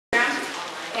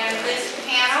this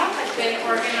panel has been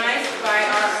organized by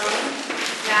our own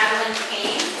Madeline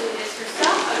CAIN, who is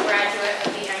herself a graduate of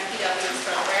the MPW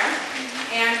program,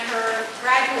 and her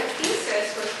graduate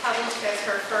thesis was published as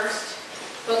her first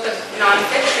book of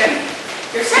nonfiction.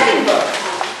 Your second book.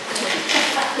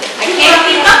 I can't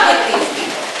keep up with these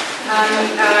people.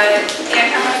 And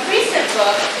her most recent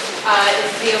book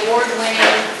is the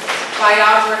award-winning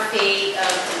biography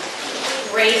of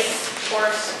race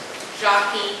horse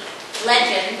jockey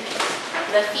legend,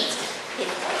 The Feet.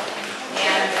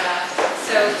 And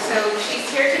so she's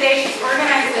here today. She's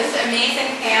organized this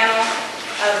amazing panel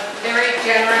of very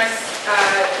generous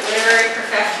literary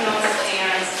professionals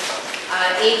and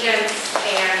agents,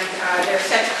 and they're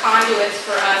such conduits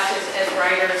for us as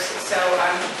writers. So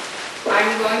I'm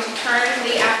going to turn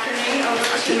the afternoon over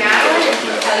to Madeline, and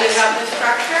she'll tell you about the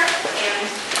structure. And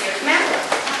here's Madeline.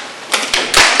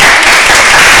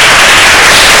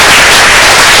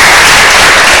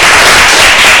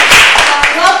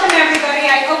 Welcome, everybody.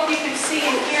 I hope you can see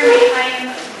and hear me. I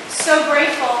am so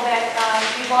grateful that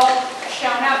you've all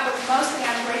shown up, but mostly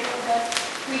I'm grateful that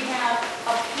we have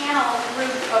a panel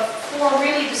group of 4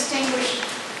 really distinguished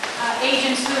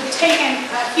agents who have taken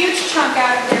a huge chunk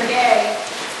out of their day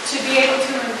to be able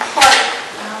to impart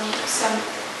some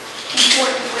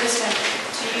important wisdom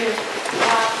to you.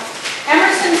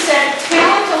 Emerson said,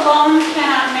 "Talent alone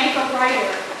cannot make a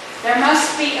writer. There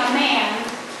must be a man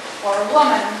or a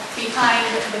woman behind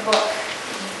the book."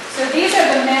 So these are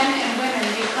the men and women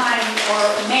behind, or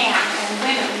man and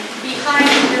women behind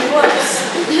your books.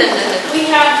 We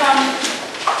have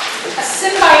a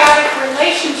symbiotic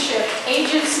relationship.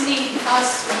 Agents need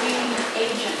us, we need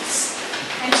agents.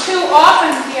 And too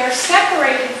often we are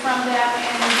separated from them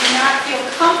and do not feel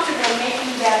comfortable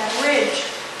making that bridge.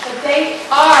 But they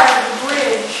are the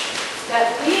bridge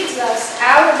that leads us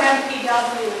out of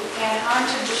MPW and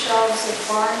onto the shelves of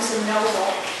Barnes &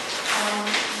 Noble.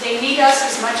 They need us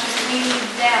as much as we need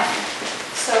them.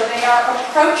 So they are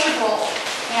approachable,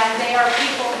 and they are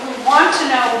people who want to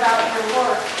know about your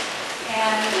work.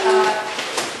 And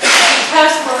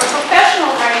because we're a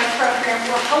professional writing program,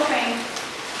 we're hoping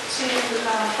to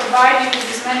provide you with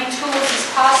as many tools as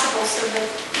possible so that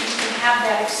you can have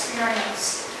that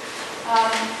experience.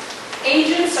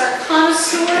 Agents are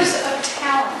connoisseurs of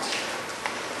talent.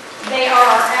 They are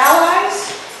our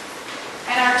allies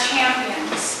and our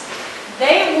champions.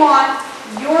 They want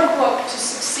your book to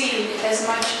succeed as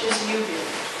much as you do,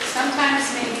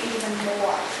 sometimes maybe even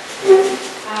more.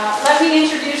 Let me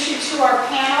introduce you to our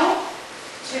panel.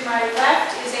 To my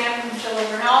left is Angela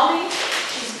Rinaldi.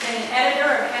 She's been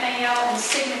editor of NAL and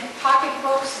Signet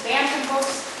pocketbooks, Bantam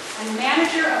books, and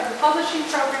manager of the publishing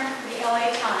program for the LA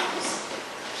Times.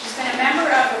 She's been a member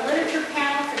of the literature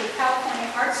panel for the California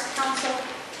Arts Council,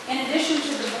 in addition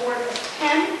to the board of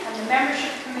PEN and the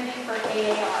membership committee for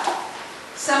AAR.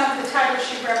 Some of the titles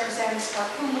she represents are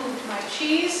Who Moved My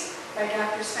Cheese by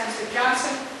Dr. Spencer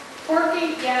Johnson,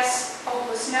 Porky, Yes,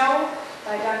 Hopeless No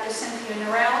by Dr. Cynthia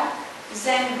Norrell,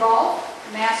 Zen Golf,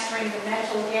 Mastering the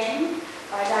Mental Game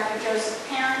by Dr. Joseph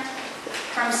Parent,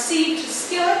 From Seed to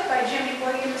Skillet by Jimmy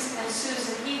Williams and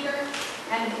Susan Eager,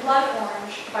 and Blood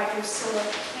Orange by Drusilla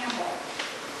Campbell.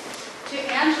 To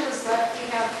Angela's left, we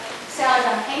have Sally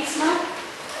Van HAITSMA.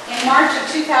 In March of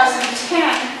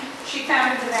 2010, she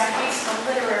founded the Van HAITSMA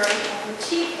Literary, a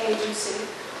boutique agency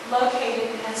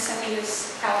located in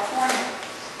Encinitas, California.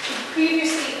 She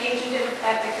previously agented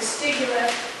at the Castigula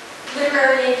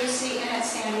Literary Agency and at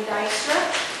Sandy Dykstra.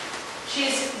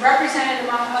 She's represented,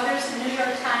 among others, the New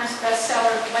York Times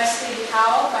bestseller Wesley the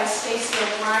Owl by Stacey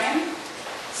O'Brien,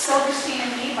 Silverstein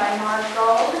and Me by Mark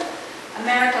Gold,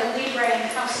 America Libre and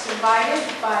House Divided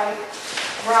by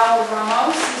Raul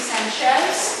Ramos y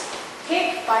Sanchez,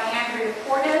 Kick by Andrea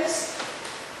Cortez,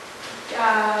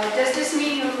 Does This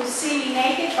Mean You Will See Me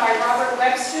Naked by Robert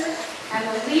Webster, and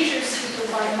The Leisure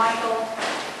Suitor by Michael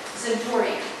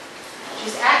Zadurian.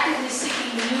 She's actively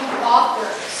seeking new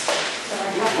authors, so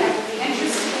I hope that will be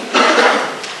interesting.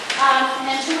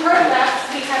 And to her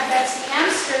left, we have Betsy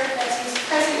AMSTER. Betsy's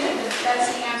president of the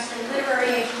Betsy AMSTER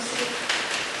Literary Agency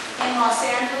in Los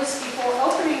Angeles. Before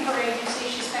opening her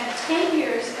agency, she spent 10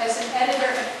 years as an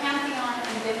editor of Pantheon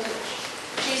and Vintage.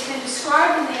 She's been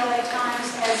described in the LA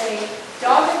Times as a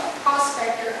dogged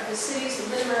prospector of the city's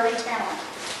literary talent,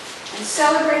 and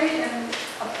celebrated in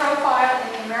a profile in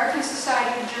the American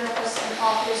Society of Journalists and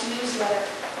Authors newsletter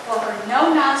for her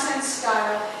no-nonsense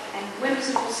style and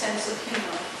whimsical sense of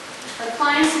humor. Her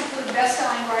clients include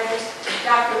best-selling writers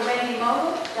Dr. Wendy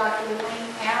Mogul, Dr.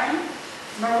 Elaine Aaron,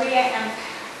 Maria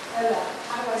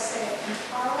how do I say it?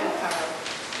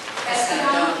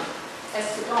 Escadon,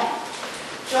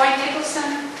 Joy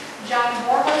Nicholson, John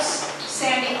Borges,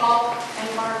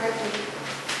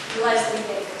 directly Leslie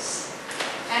Davis.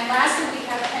 And lastly, we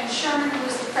have Ken Sherman, who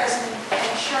is the president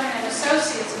of Sherman and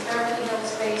Associates, a Beverly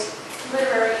Hills-based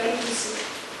literary agency.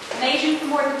 An agent for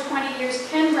more than 20 years,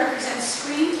 Ken represents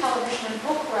screen, television, and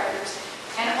book writers,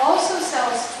 and also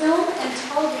sells film and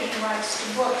television rights to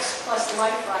books, plus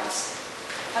life rights.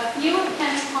 A few of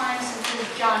Ken's clients include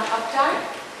John Updike,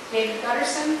 David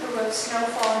Gutterson, who wrote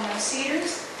Snowfall and No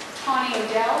Cedars, Tawny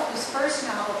O'Dell, whose first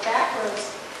novel,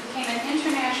 Backroads, became an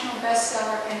international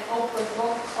bestseller and Oprah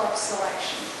Book Club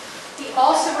selection. He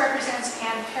also represents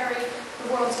Anne Perry, the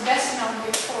world's best-known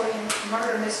Victorian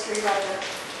murder mystery writer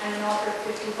and an author of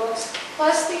 50 books,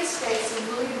 plus the estates of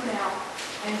Louis Bunnell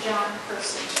and John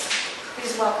Persinger.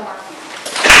 Please welcome our panel.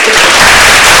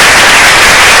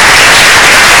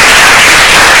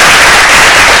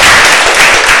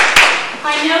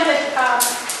 I know that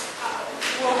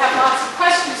we'll have lots of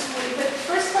questions for you, but the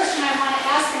first question I want to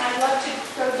ask, and I'd love to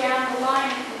go down the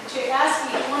line to ask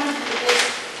each one of you, is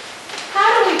how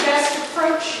do we best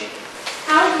approach you?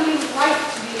 How do you like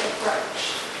to be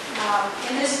approached?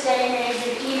 In this day and age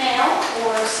of email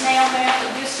or snail mail,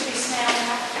 it used to be snail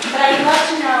mail, but I'd love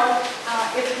to know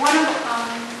if one of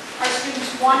our students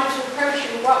wanted to approach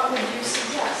you, what would you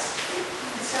suggest?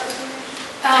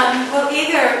 Well,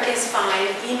 either is fine.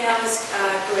 Email is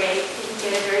great. You can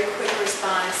get a very quick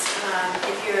response.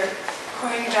 If you're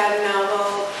querying about a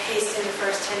novel, paste in the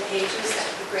first 10 pages, that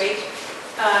would be great.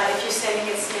 If you're sending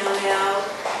it snail mail,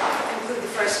 include the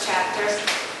first chapter.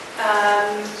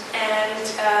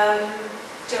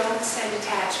 Don't send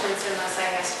attachments unless I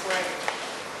ask for it.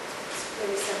 It's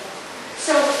pretty simple.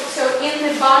 So in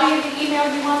the body of the email,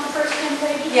 you want the first 10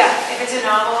 pages? Yeah, if it's a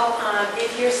novel,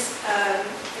 if it's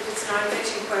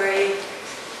non-fiction query,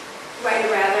 write a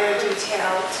rather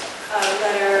detailed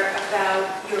letter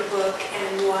about your book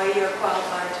and why you're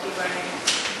qualified to be writing it.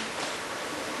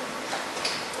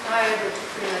 I would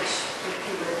pretty much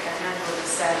repeat what Angela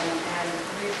said, and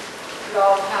we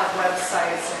all have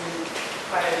websites and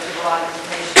quite a lot of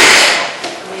information.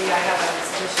 For me, I have an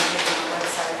exhibition page on the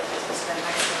website, which is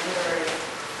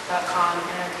HAITSMA.com,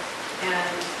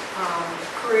 and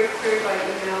query by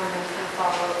email and then kind of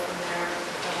follow up from there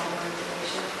if I want more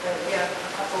information. But yeah,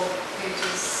 a couple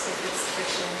pages if it's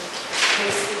fiction,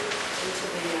 paste it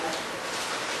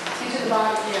into the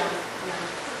body. Yeah.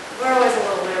 We're always a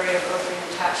little leery of opening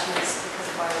attachments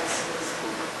because of viruses.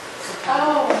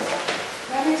 Oh,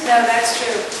 that makes sense. No, that's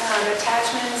true.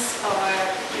 Attachments are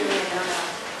really no,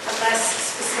 unless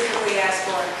specifically asked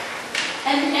for.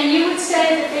 And you would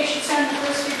say that they should send the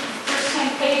first 10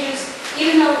 pages,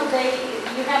 even though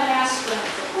you haven't asked for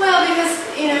anything? Well, because,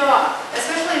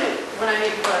 especially when I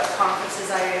meet people at conferences,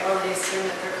 I already assume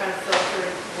that they're kind of filtered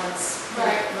once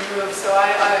removed. So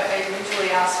I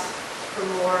usually ask for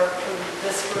more from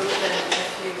this group than if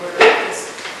you were to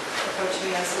just approach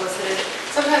me unsolicited.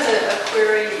 Sometimes a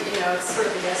query, it's sort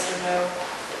of a yes or no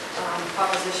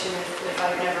proposition if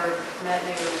I've never met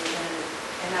you,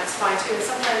 and that's fine too. And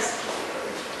sometimes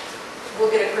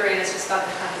we'll get a query and it's just not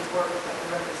the kind of work that we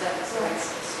represent. So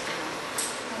it's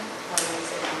why do we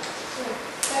say that?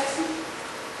 Betsy?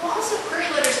 Well, also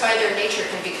query letters by their nature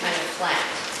can be kind of flat.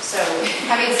 So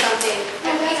having something,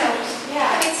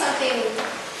 having something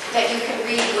that you can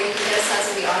read where you can get a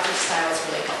sense of the author's style is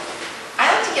really helpful.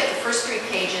 I like to get the first 3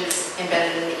 pages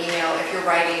embedded in the email if you're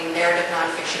writing narrative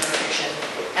nonfiction or fiction.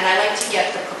 And I like to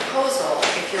get the proposal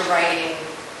if you're writing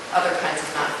other kinds of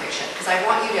nonfiction, because I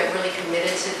want you to have really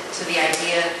committed to the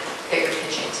idea that you're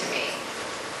pitching to me.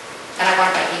 And I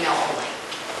want it by email only.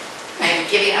 I'm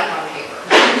giving up on paper.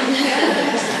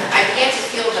 I began to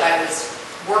feel that I was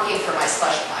working for my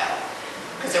slush pile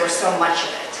because there was so much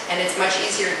of it. And it's much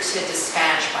easier to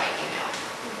dispatch by email.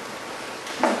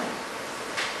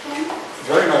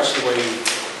 Very much the way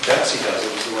Betsy does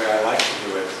it is the way I like to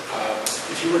do it.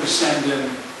 If you were to send in a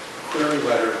query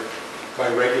letter by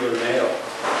regular mail,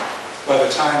 by the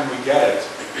time we get it,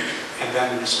 and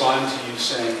then respond to you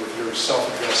saying with your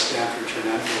self-addressed stamped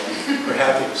return envelope, we're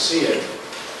happy to see it,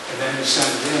 and then you send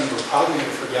it in, we're probably going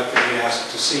to forget that we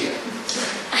asked to see it.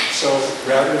 So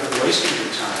rather than wasting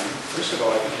your time, first of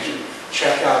all, I think you should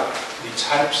check out the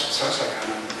types. It sounds like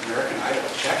I'm on American Idol.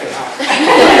 Check it out.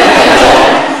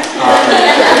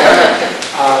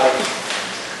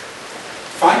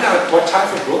 Find out what type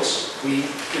of books we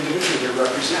individually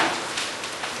represent.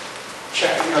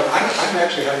 Check. I'm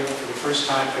actually having for the first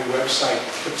time a website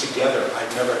put together. I've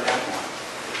never had one,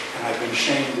 and I've been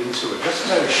shamed into it. Just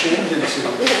as I was shamed into,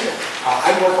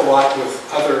 I work a lot with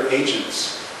other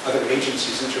agencies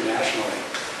internationally,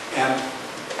 and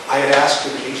I had asked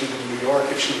an agent in New York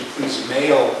if she would please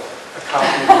mail a copy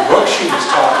of the book she was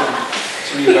talking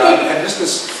to me about, and just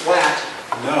this flat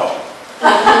no.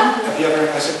 Have you ever,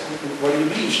 I said, what do you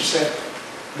mean? She said,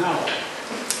 no.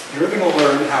 You're going to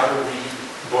learn how to read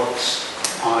books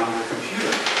on your computer.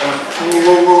 I went, whoa,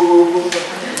 whoa, whoa, whoa, whoa.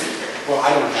 Well,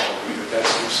 I don't have a reader. That's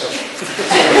so much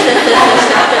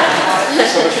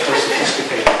more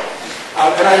sophisticated.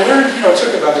 And I learned, it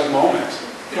took about a moment.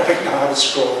 I know how to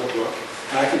scroll a book,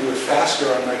 and I can do it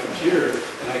faster on my computer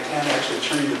than I can actually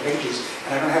turning the pages,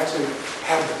 and I don't have to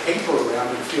have the paper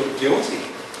around and feel guilty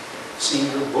seeing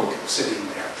your book sitting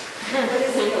there. What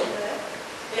is it?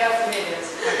 Yeah, for me it is.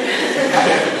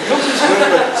 Guilt is good,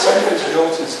 but sometimes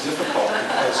guilt is difficult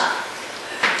because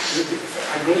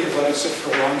I really have let it sit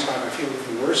for a long time. I feel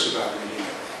even worse about reading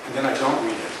it, and then I don't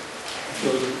read it. I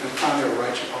feel, and finally I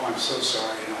write you, oh, I'm so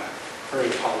sorry, and I'm very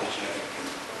apologetic.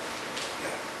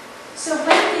 So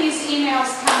when these emails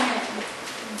come in,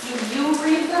 do you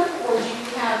read them, or do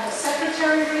you have a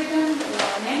secretary read them, or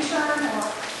an intern, or,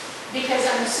 because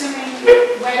I'm assuming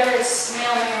whether it's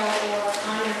snail mail or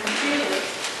on your computer,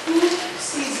 who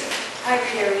sees it? I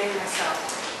peer read myself.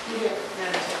 You do. No,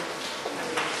 no, no.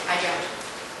 I don't.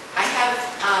 I have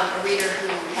a reader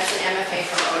who has an MFA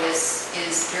from Otis,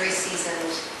 is very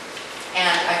seasoned,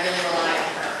 and I really rely on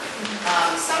her.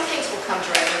 Some things will come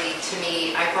directly to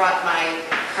me. I brought my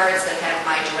cards that have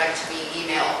my direct to me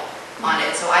email on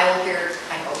it, so I will hear,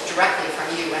 I hope, directly from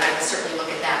you, and I will certainly look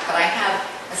at that. But I have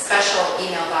a special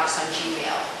email box on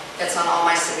Gmail that's on all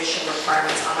my submission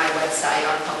requirements on my website,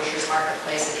 on Publishers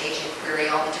Marketplace and Agent Query,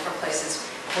 all the different places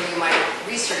where you might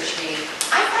research me.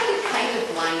 I find it kind of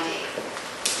blinding,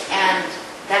 and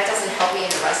that doesn't help me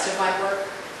in the rest of my work.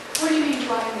 What do you mean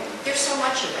blinding? There's so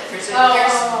much of it. There's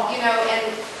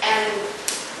and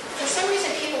for some reason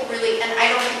people really, and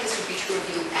I don't think this would be true of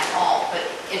you at all, but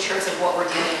in terms of what we're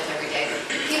dealing with every day,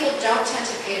 people don't tend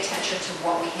to pay attention to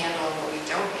what we handle and what we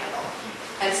don't handle.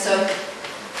 And so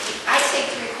I say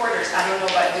 3/4, I don't know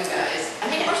about you guys,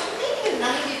 I mean, or maybe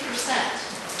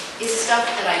 90% is stuff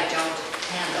that I don't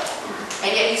handle.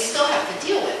 And yet you still have to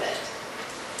deal with it.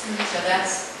 So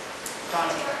that's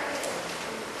daunting.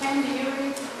 Ken, do you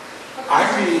read? I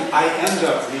end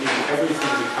up reading everything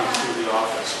that comes through the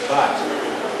office, but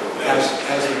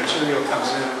as the material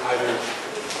comes in, either,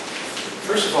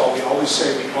 first of all, we always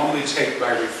say we only take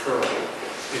by referral,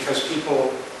 because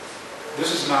people,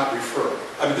 this is not referral.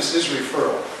 I mean, this is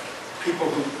referral. People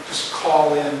who just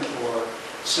call in or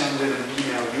send in an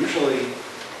email, usually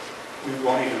we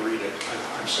won't even read it.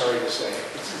 I'm sorry to say.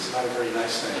 It's not a very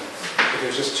nice thing. But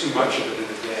there's just too much of it in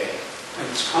a day. And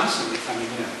it's constantly coming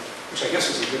in, which I guess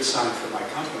is a good sign for my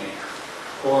company.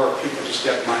 Or people just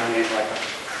get my name like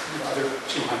other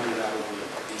 200 out of the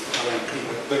LMP,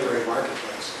 the Literary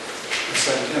Marketplace, and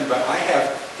send it in. But I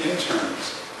have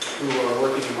interns who are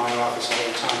working in my office all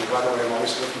the time. And by the way, I'm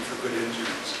always looking for good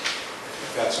interns,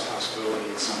 if that's a possibility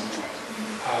at some point.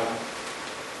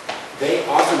 They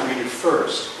often read it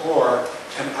first, or,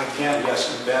 and again, yes,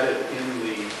 embedded in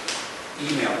the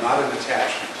email, not an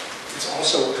attachment. It's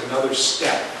also another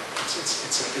step.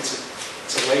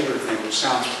 It's a labor thing, which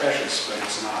sounds precious, but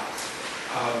it's not.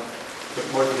 But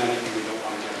more than anything, we don't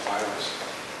want to get a virus.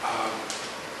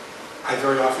 I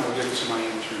very often will give it to my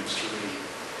interns to read,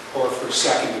 or for a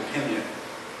second opinion,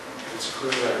 if it's a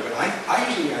career letter. But I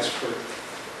usually ask for,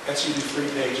 that's usually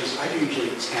 3 pages. I do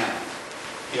usually 10.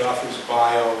 The author's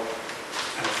bio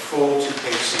and a full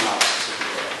 2-page synopsis of the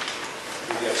book.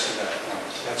 Who gets to that point?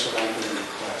 That's what I'm going to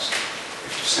request.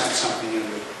 If you sent something in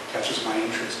that catches my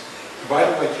interest. And by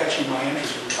the way, catching my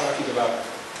interest, we were talking about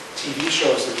TV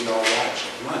shows that we all watch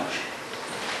at lunch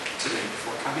today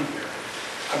before coming here.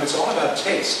 It's all about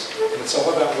taste, and it's all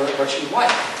about what you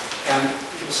like. And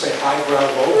people say highbrow,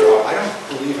 lowbrow. I don't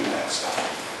believe in that stuff.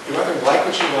 You either like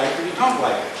what you like or you don't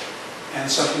like it. And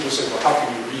some people say, well, how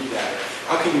can you read that?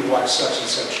 How can you watch such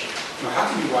and such? How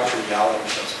can you watch reality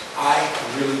shows? I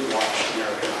really watch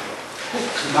American Idol.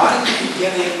 Not in the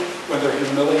beginning when they're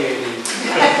humiliating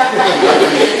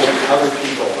other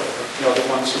people, the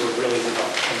ones who are really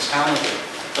talented.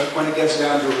 But when it gets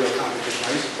down to a real competition,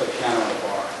 I used to play piano in a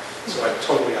bar, so I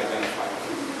totally identify with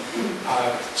them.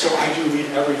 So I do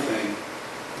read everything,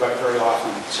 but very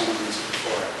often someone reads it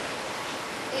before it.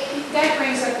 That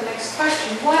brings up the next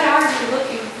question. What are you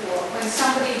looking for when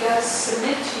somebody does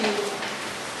submit to you?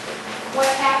 What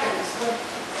happens? What,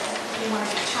 you want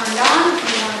to be turned on? Do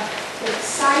you want to get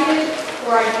excited?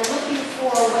 Or are you looking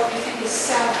for what you think is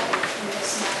selling in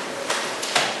this market?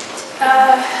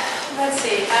 Let's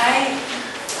see. I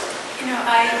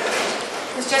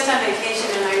was just on vacation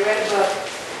and I read a book.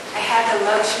 I had the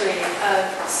luxury of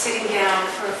sitting down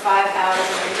for 5 hours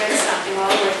and I read something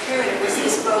all the way through, and it was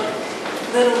this book,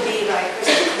 Little Bee by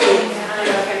Christopher Lee. I don't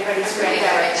know if anybody's read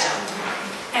that right now.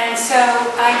 And so so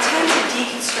I tend to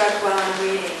deconstruct while I'm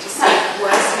reading to see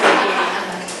what's making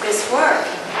this work.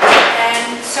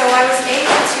 And so I was able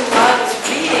to, while I was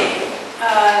reading,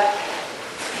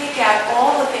 pick out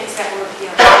all the things that were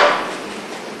appealing.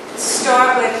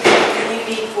 Start with a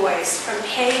unique voice. From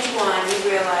page 1, you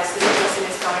realize this person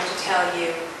is going to tell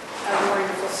you a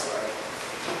wonderful story.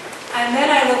 And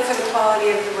then I look for the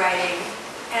quality of the writing.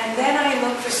 And then I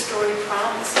look for story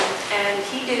promise. And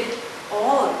he did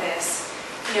all of this,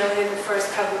 in the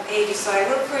first couple of pages. So I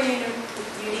look for a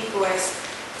unique voice.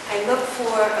 I look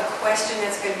for a question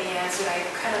that's going to be answered. I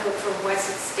kind of look for what's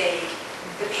at stake,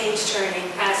 the page-turning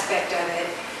aspect of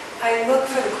it. I look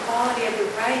for the quality of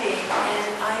the writing,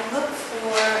 and I look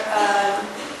for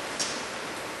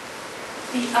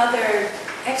the other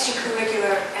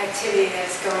extracurricular activity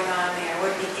that's going on there.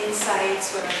 What are the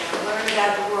insights, what I'm going to learn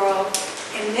about the world.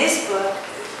 In this book,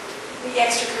 the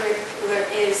extracurricular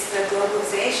is the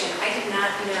globalization. I did not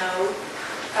know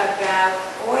about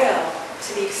oil to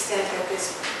the extent that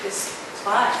this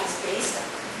plot is based on.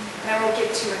 And I won't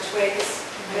give too much away because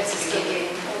that's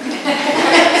escaping.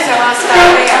 So I'll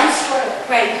stop there.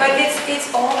 Right, but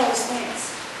it's all those things.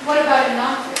 What about in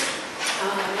nonfiction?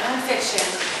 Nonfiction.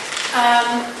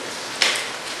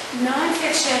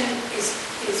 Nonfiction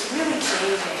is really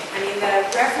changing. I mean, the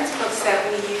reference books that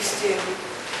we used to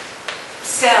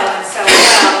sell and sell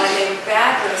well, and they were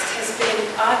backlist, has been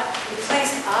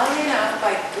replaced, oddly enough,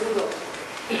 by Google.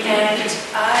 And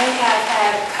I have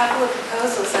had a couple of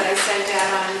proposals that I sent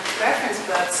out on reference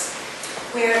books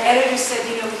where editors said,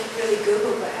 we could really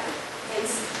Google that.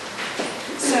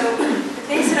 So the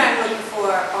things that I'm looking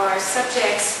for are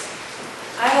subjects.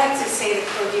 I like to say the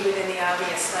boogie within the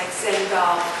obvious, like Zen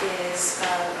Golf is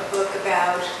a book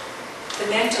about the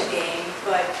mental game,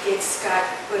 but it's got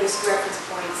Buddhist reference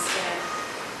points in it.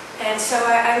 And so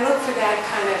I look for that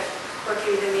kind of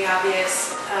boogie within the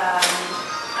obvious.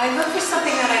 I look for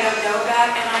something that I don't know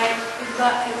about, and I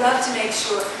love to make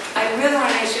sure, I really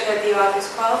want to make sure that the author is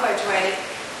qualified to write it.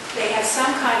 They have some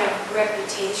kind of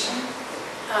reputation,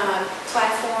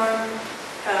 platform,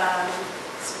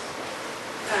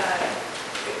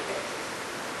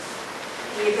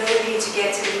 the ability to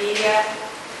get to the media.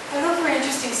 I look for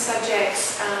interesting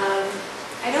subjects.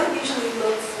 I don't usually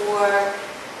look for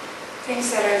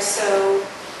things that are so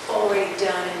already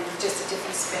done and just a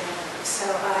different spin on them. So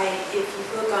if you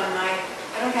look on I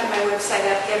don't have my website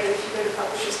up yet, but if you go to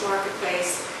Publishers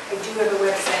Marketplace, I do have a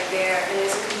website there, and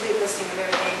there's a complete listing of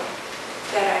everything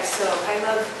that I've sold. I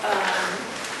love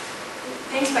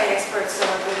things by experts, so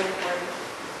are really important.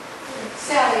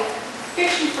 Sally,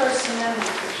 fiction first and then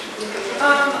nonfiction.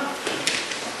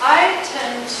 I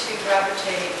tend to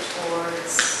gravitate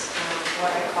towards what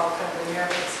I call kind of the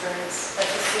American experience. That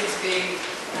just seems to be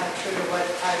true to what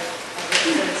I've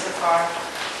experienced so far.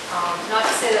 Not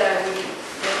to say that I wouldn't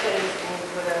look at anything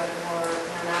with a more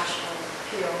international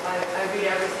appeal. I read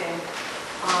everything.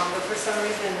 But for some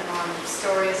reason,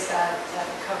 stories that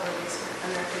cover the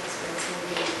American experience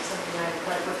would be something I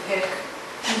like with Hick.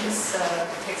 This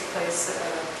takes place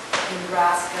in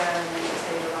Nebraska and the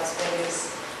state of Las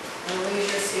Vegas. And The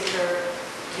Leisure Seeker,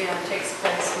 again, takes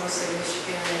place mostly in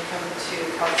Michigan and they come to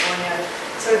California.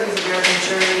 Sort of these American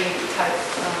journey type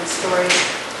stories.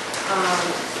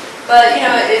 But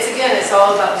it's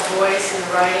all about the voice and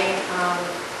the writing,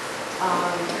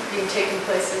 being taken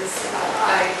places.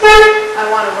 I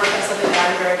want to work on something that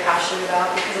I'm very passionate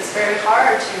about because it's very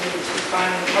hard to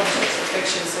find publishers for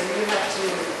fiction. So you have to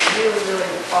really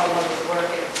fall in love with the work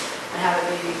and have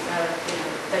it be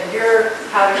that you're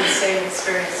having the same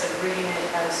experience of reading it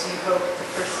as you hope the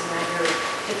person that you're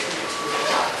pitching it to will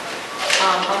have.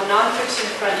 On the nonfiction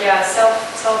front,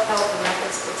 self-help and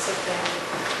reference books have been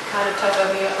kind of tough.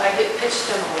 I mean, I get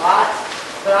pitched them a lot,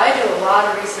 but I do a lot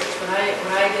of research. When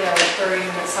I get a query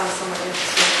that sounds somewhat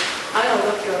interesting, I'm going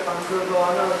to look you up on Google.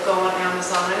 I'm going to go on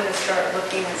Amazon. I'm going to start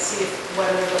looking and see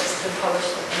what other books have been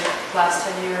published in the last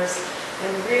 10 years,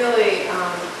 and really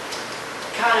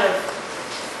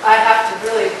I have to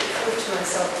really prove to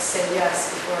myself to say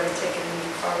yes before I take it any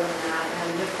farther than that.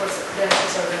 And of course, the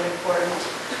credentials are really important.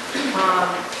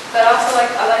 But also,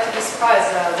 I like to be surprised.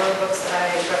 One of the books that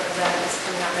I represent is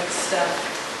coming out next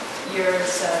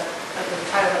year's, the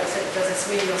title it does its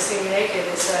mean, You'll See Me Naked.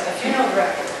 It's a funeral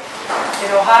director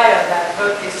in Ohio that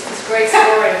wrote this great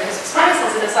story of his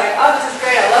experiences, and it's like, oh, this is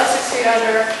great. I love 6 Feet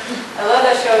Under. I love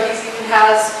that show. He even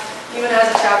has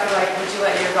a chapter like, would you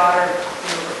let your daughter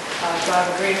drive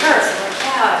a green hearse? I'm like,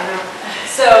 yeah,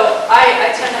 So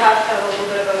I tend to have kind of a little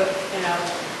bit of a,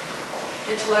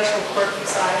 intellectual quirky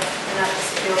side, and that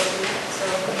just appeals to me.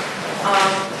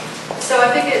 So I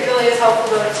think it really is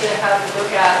helpful though to have a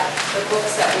look at the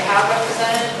books that we have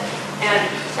represented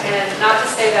And not to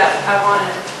say that I want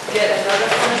to get another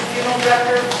funeral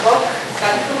director book,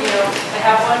 got, I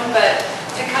have one, but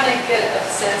to kind of get a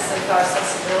sense of our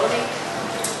sensibility.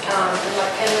 And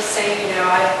like Ken was saying,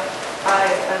 I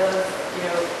love,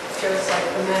 Joe's like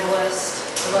a mentalist.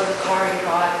 I love the car he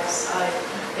drives. I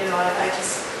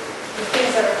just, the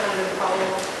things that are kind of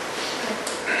improbable.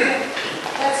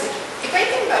 That's it. The great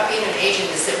thing about being an agent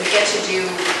is that we get to do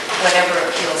whatever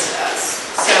appeals to us.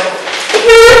 So if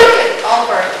you look at all of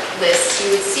our lists, you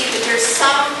would see that there's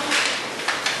some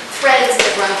threads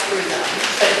that run through them,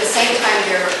 but at the same time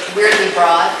they're weirdly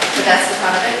broad, but that's the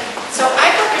fun of it. So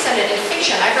I've represented, in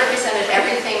fiction, I've represented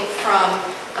everything from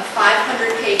a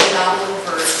 500-page novel in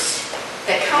verse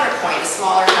that Counterpoint, a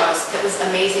smaller house that was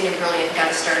amazing and brilliant, got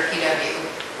to start a PW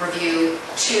review,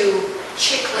 to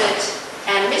chick lit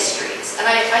and mysteries, and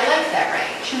I like that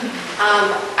range.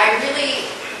 I really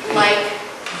like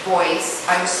voice.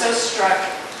 I was so struck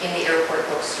in the airport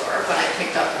bookstore when I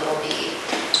picked up Little Bee,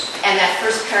 and that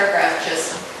first paragraph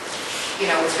just,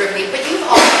 was riveting. But you've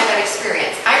all had that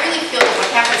experience. I really feel that what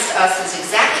happens to us is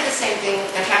exactly the same thing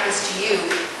that happens to you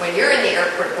when you're in the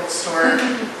airport bookstore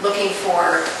looking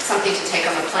for something to take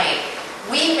on the plane.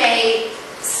 We may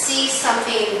see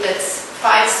something that's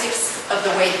 5/6 of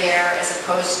the way there as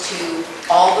opposed to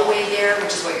all the way there,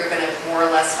 which is what you're going to more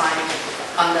or less find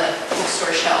on the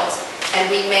bookstore shelves. And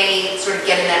we may sort of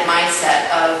get in that mindset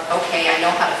of, okay, I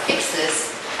know how to fix this,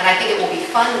 and I think it will be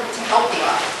fun to help the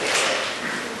author fix it.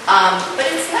 But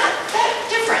it's not that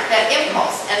different, that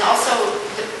impulse. And also,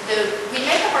 we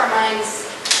make up our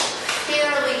minds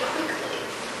fairly quickly.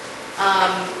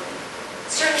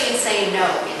 Certainly in saying no,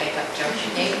 we make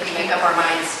up our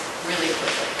minds really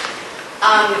quickly.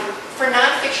 For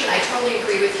nonfiction, I totally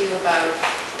agree with you about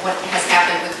what has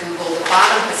happened with Google. The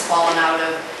bottom has fallen out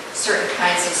of certain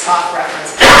kinds of soft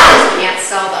reference. You can't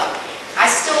sell them. I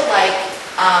still like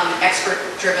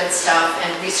expert-driven stuff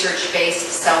and research-based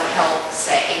self-help,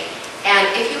 say. And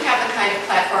if you have the kind of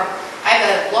platform, I have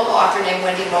a local author named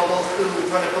Wendy Mogul who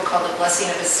wrote a book called The Blessing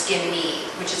of a Skin Knee,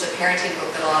 which is a parenting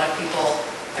book that a lot of people,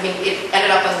 it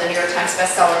ended up on the New York Times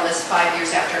bestseller list 5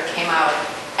 years after it came out,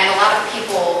 and a lot of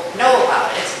people know about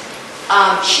it.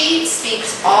 She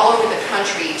speaks all over the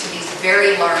country to these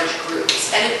very large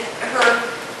groups, and her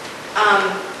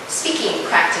speaking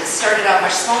practice started out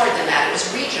much smaller than that. It was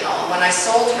regional, and when I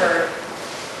sold her,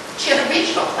 she had a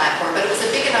regional platform, but it was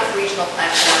a big enough regional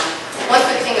platform. One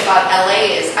good thing about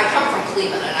LA is, I come from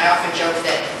Cleveland, and I often joke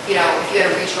that, if you had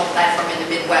a regional platform in the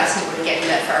Midwest, it wouldn't get you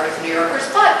that far with New Yorkers,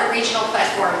 but a regional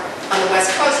platform on the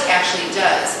West Coast actually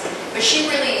does. But she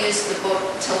really used the book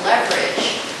to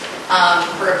leverage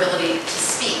her ability to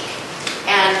speak.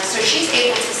 And so she's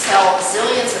able to sell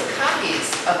zillions of copies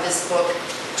of this book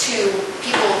to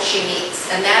people she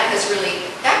meets. And that has really,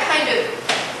 that kind of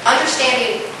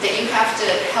understanding that you have to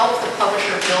help the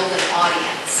publisher build an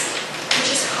audience,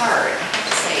 which is hard, I have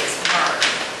to say it's hard.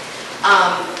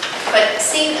 But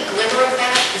seeing a glimmer of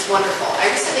that is wonderful. I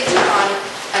recently took on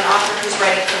an author who's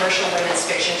writing commercial women's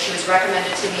fiction. She was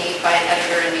recommended to me by an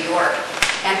editor in New York.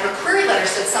 And her query letter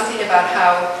said something about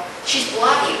how she's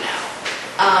blogging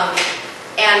now.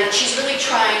 And she's really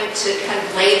trying to kind of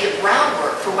lay the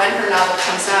groundwork for when her novel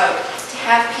comes out, to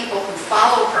have people who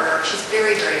follow her. She's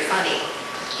very, very funny.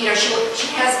 She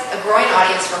has a growing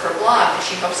audience for her blog that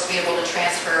she hopes to be able to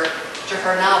transfer to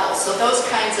her novel. So those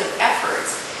kinds of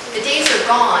efforts, the days are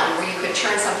gone where you could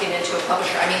turn something into a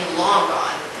publisher, long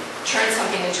gone, turn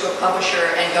something into a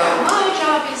publisher and go, my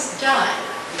job is done.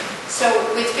 So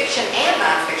with fiction and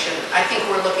nonfiction, I think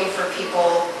we're looking for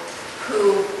people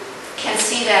who can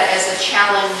see that as a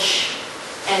challenge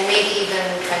and maybe even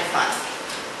kind of fun,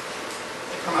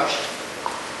 the promotion.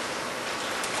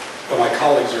 Well, my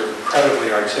colleagues are incredibly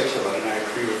articulate, and I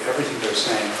agree with everything they're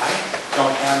saying. I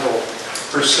don't handle,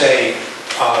 per se,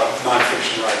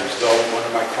 nonfiction writers, though one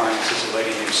of my clients is a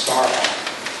lady named Starhawk,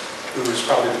 who is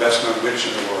probably the best-known witch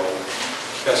in the world,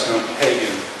 best-known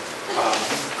pagan,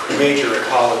 major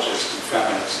ecologist and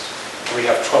feminist. We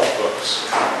have 12 books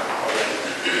already,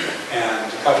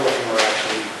 and a couple of them are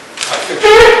actually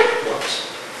fiction books,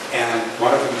 and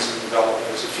one of them is in development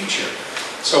as a feature.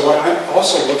 So what I'm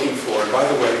also looking for, and by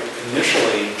the way,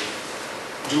 initially,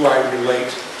 do I relate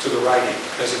to the writing?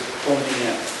 Does it pull me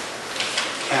in?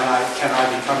 Can I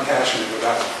become passionate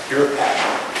without your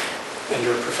passion and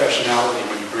your professionality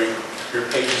when you bring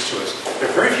your pages to us? There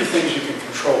are very few things you can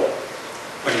control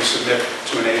when you submit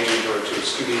to an agent or to a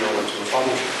studio or to a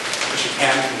publisher, but you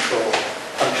can control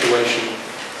punctuation,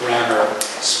 grammar,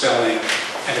 spelling,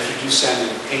 and if you do send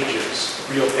in pages,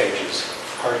 real pages,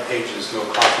 hard pages, no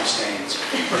coffee stains,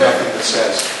 or nothing that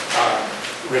says,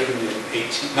 written in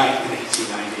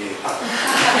 1898,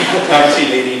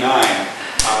 1989,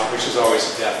 which is always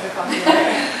a death.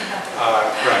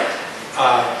 Right.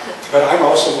 But I'm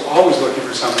also always looking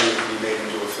for something that can be made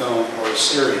into a film or a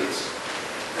series.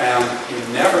 And you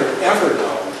never, ever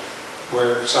know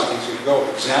where something's going to go.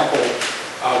 For example,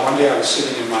 one day I was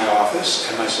sitting in my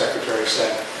office and my secretary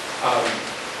said, I'm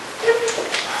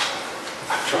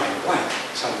drawing a blank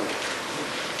suddenly.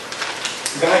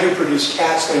 The guy who produced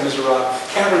Cats, Les Miserables,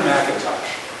 Cameron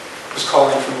McIntosh, was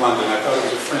calling from London. I thought it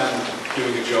was a friend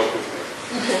doing a joke with me.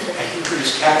 And he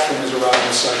produced Cats, Les Miserables,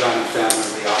 and Saigon and Famine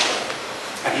of the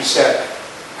Opera. And he said,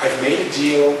 I've made a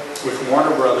deal with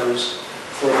Warner Brothers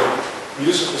for the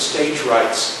musical stage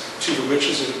rights to The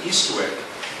Witches of Eastwick,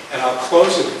 and I'll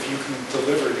close it if you can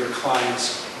deliver your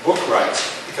client's book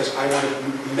rights, because I want to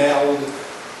meld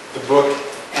the book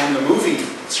and the movie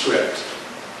script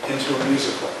into a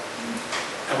musical.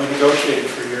 And we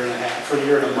negotiated for a year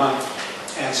and a month,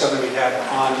 and suddenly we had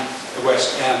on the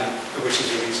West End The Witches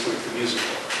of Eastwick, the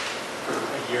musical, for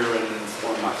a year and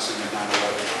 4 months, and then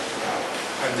 9/11.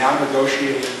 I'm now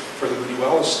negotiating for the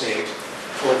Buñuel estate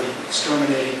for the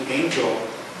Exterminating Angel,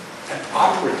 an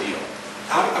opera deal,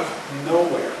 out of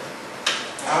nowhere.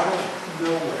 Out of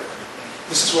nowhere.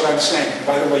 This is what I'm saying. And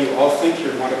by the way, you all think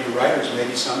you want to be writers.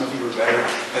 Maybe some of you are better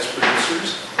as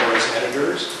producers or as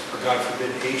editors, or God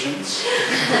forbid, agents.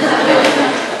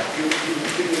 you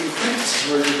think this is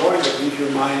where you're going, but leave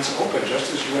your minds open.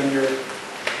 Just as when you're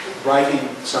writing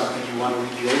something, you want to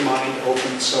leave your mind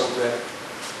open so that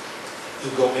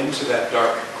you go into that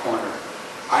dark corner.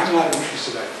 I'm not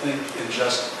interested, I think, in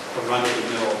just a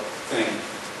run-of-the-mill thing,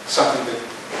 something that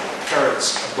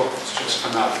parrots a book that's just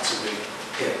come out that's a big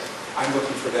hit. I'm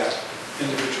looking for that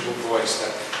individual voice,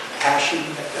 that passion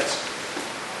that's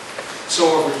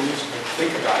so overused.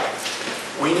 Think about it.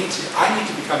 I need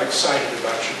to become excited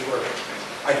about your work.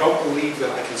 I don't believe that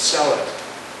I can sell it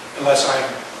unless I'm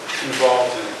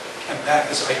involved in it. And that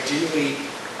is ideally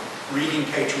reading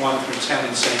page 1 through 10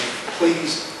 and saying,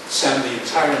 please send the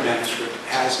entire manuscript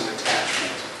as an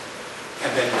attachment,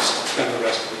 and then you spend the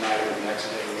rest of the night or the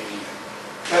next day reading it.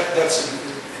 That's in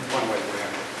one way the way I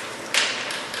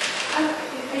make it.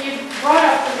 You brought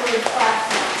up the word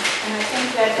platform, and I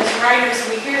think that as writers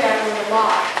we hear that word a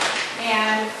lot.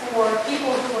 And for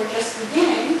people who are just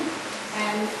beginning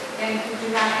and who do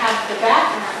not have the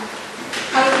background,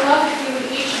 I would love if you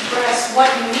would each address what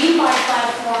you mean by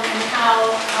platform and how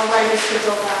writers could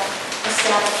go about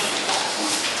establishing a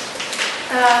platform.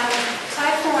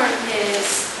 Platform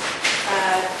is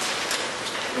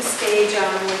the stage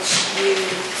on which you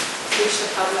reach the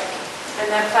public. And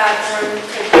that platform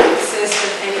could consist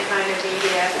of any kind of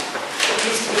media. It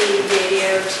used to be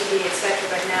radio, TV, etc.,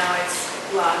 but now it's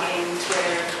blogging,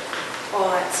 Twitter,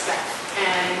 all that stuff.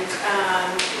 And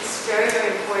it's very,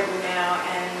 very important now,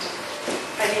 and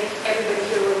I think everybody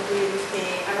here will agree with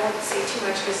me. I won't say too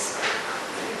much because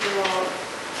I think you all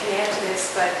can add to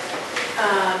this, but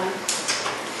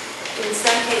in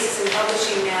some cases in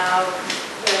publishing now,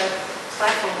 the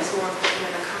platform is more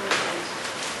important than the content.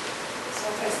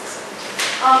 So I'll pass this on to you.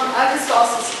 I just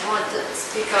also want to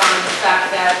speak on the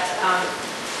fact that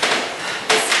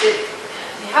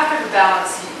you have to have a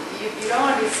balance. You don't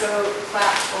want to be so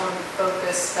platform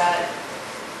focused that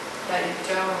you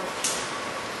don't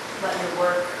let your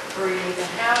work breathe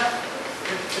and have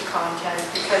the content,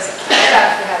 because I've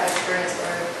actually had experience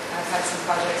where I've had some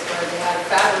projects where they had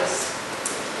fabulous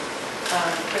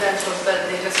credentials, but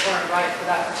they just weren't right for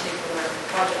that particular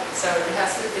project. So they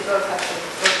both have to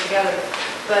work together.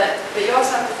 But you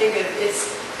also have to think of it's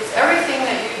everything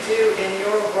that you do in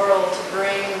your world to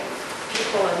bring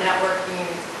people and networking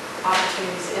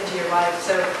opportunities into your life.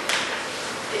 So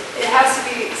it has to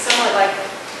be somewhat like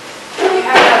you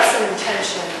have to have some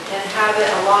intention and have it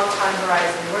a long time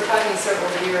horizon. We're talking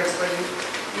several years where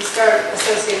you start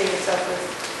associating yourself with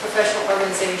professional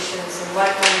organizations and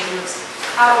like-minded groups.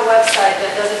 Have a website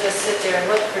that doesn't just sit there and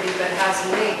look pretty, but has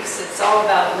links. It's all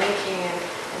about linking and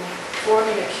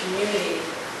forming a community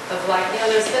of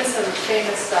there's been some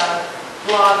famous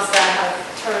blogs that have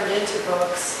turned into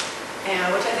books, and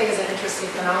which I think is an interesting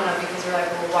phenomenon, because we're like,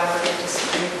 well, why would they just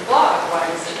read the blog? Why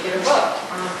does it get a book?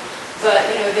 But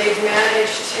they've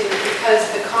managed to, because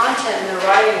the content and the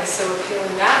writing is so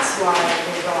appealing, that's why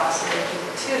they draw so many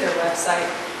people to their website,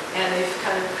 and they've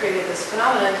kind of created this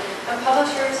phenomenon. And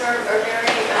publishers are very,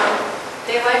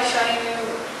 they like shiny new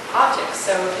objects,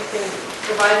 so if you can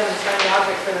provide them a shiny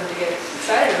object for them to get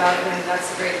excited about it, then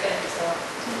that's a great thing. So.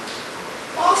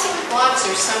 Well, also with blogs,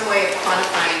 there's some way of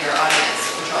quantifying your audience,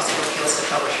 which also appeals to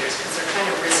publishers because they're kind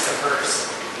of risk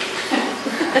averse.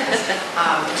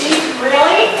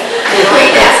 Really?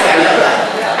 Great aspect of that.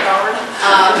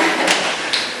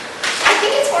 I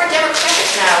think it's more democratic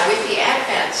now with the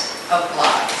advent of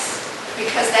blogs,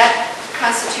 because that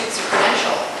constitutes a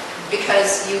credential,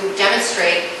 because you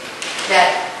demonstrate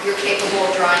that you're capable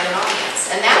of drawing an audience.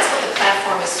 And that's what the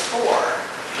platform is for.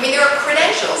 I mean, there are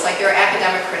credentials, like there are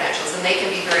academic credentials, and they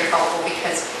can be very helpful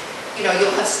because, you know,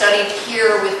 you'll have studied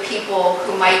here with people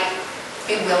who might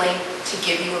be willing to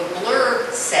give you a blurb,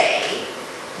 say,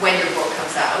 when your book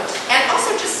comes out, and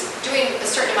also just doing a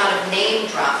certain amount of name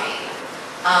dropping.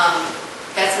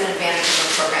 That's an advantage of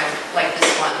a program like this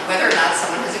one, whether or not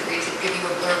someone has agreed to give you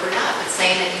a blurb or not, but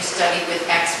saying that you studied with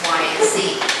X, Y, and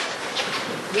Z.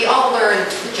 We all learned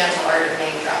the gentle art of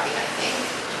name dropping, I think.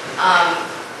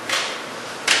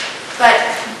 But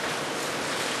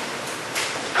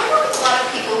I work with a lot of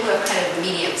people who have kind of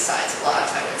medium-sized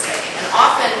blogs, I would say, and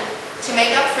often to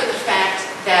make up for the fact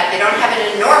that they don't have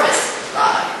an enormous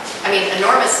platform,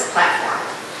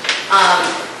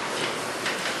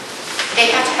 they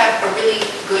have to have a really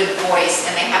good voice,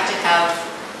 and they have to have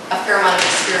a fair amount of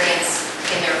experience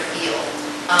in their field.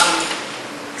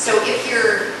 So if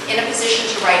you're in a position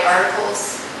to write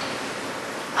articles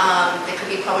that could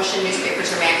be published in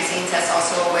newspapers or magazines, that's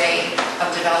also a way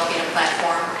of developing a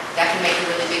platform. That can make a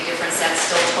really big difference. That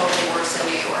still totally works in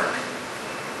New York.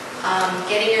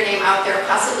 Getting your name out there,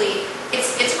 possibly,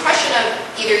 it's a question of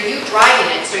either you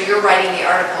driving it, so you're writing the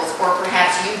articles, or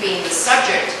perhaps you being the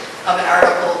subject of an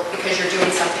article because you're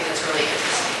doing something that's really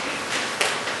interesting.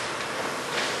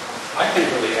 I can't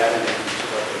really add anything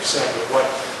to what they've said, but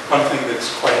one thing that's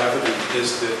quite evident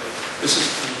is that this is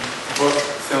the book,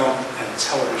 film, and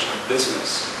television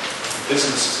business.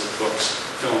 Businesses of books,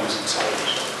 films, and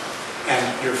television. And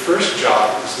your first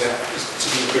job is to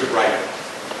be a good writer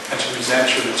and to present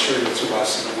your material to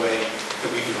us in a way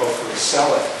that we can hopefully sell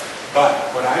it. But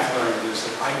what I've learned is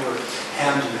that I work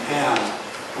hand in hand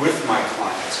with my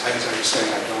clients. As I was saying,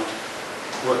 I don't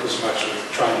work as much with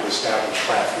trying to establish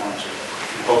platforms or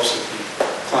in hopes that the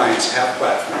clients have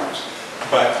platforms.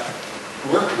 But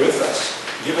work with us.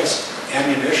 Give us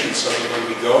ammunition so that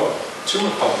when we go to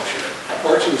a publisher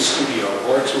or to a studio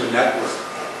or to a network,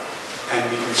 and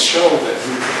we can show that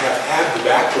we have had the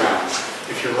background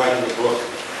if you're writing a book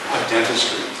on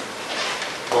dentistry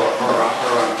or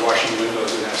on washing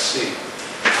windows at SC.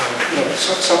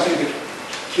 Something that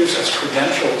gives us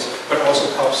credentials, but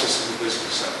also helps us in the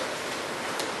business of it.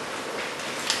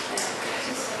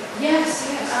 Yes.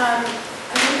 I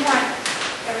wouldn't want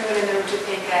everyone in the room to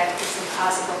think that it's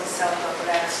impossible to sell a book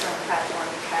without a strong platform,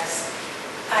 because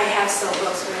I have sold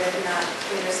books where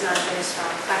there's not been a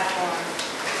strong platform.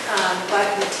 But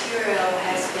material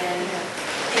has been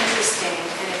interesting,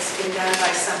 and it's been done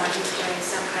by someone who's doing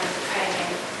some kind of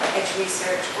cutting-edge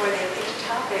research, or they pick a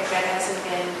topic that hasn't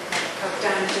been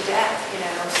done to death,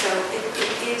 So it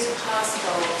is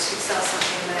possible to sell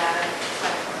something without a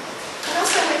platform. But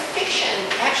also with fiction,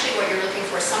 actually what you're looking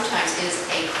for sometimes is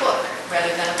a hook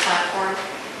rather than a platform.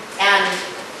 And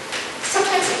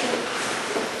sometimes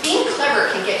being clever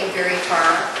can get you very far.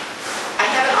 I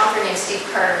have an author named Steve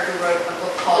Carter who wrote a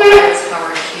book called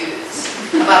Howard Hughes,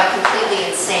 about a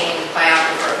completely insane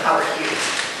biographer of Howard Hughes.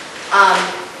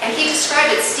 And he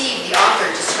described it, Steve, the author,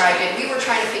 described it. We were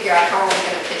trying to figure out how are we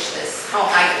going to pitch this, how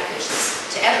am I going to pitch this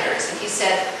to editors? And he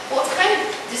said, well, it's kind of,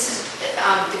 this is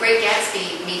The Great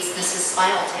Gatsby meets This Is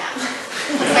Spinal Tap.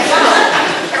 I was like, wow, I don't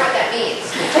even care what that means.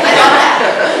 I love that.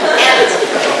 And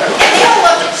they all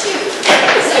loved it too.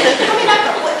 So coming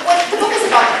up, the book is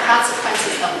about the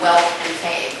consequences of wealth and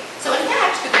fame. So in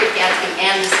fact, The Great Gatsby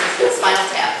and This Is Spinal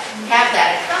Tap have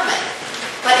that in common.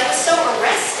 But it was so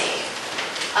arresting.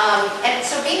 And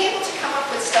so being able to come up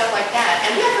with stuff like that,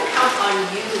 and we have to count on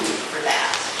you for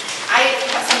that. I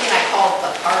have something I call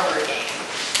the parlor game,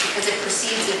 because it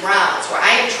proceeds in rounds, where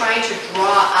I am trying to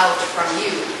draw out from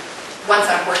you, once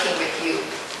I'm working with you,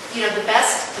 the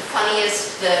best, the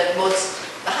funniest, the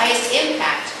highest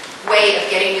impact way of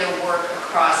getting your work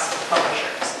across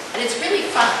publishers. And it's really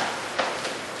fun.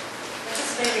 It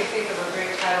just made me think of a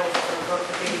great title for a book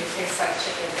that maybe tastes like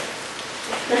chicken.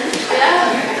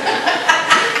 Yeah.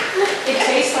 It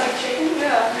tastes like chicken?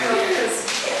 Yeah.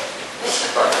 You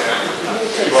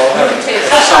all have a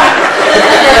sign.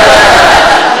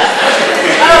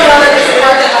 I don't know that it's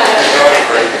hard to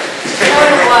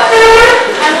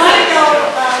I want to go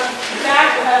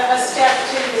back a step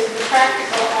to the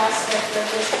practical aspect of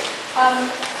this.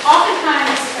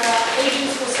 Oftentimes,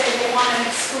 agents will say they want an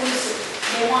exclusive.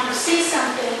 They want to see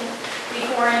something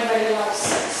before anybody else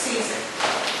sees it.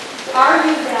 Are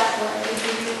you that way? Do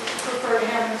you prefer to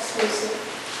have an exclusive?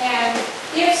 And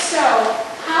if so,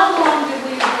 how long do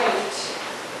we wait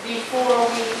before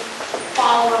we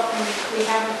follow up when we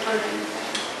haven't heard anything?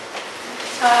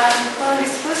 Well, an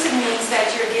exclusive means that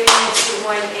you're giving it to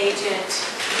one agent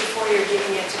before you're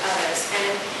giving it to others.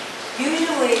 And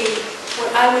usually,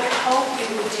 what I would hope you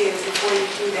would do before you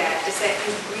do that is that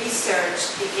you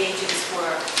research the agent's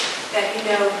work. That you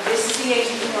know this is the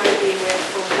agent you want to be with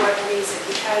for what reason.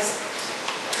 Because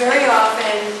very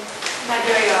often, not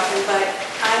very often, but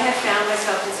I have found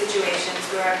myself in situations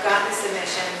where I've gotten a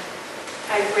submission,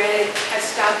 I've read it, I've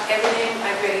stopped everything,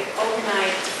 I've read it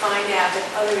overnight to find out that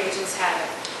other agents have it.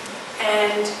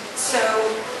 And so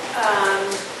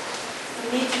you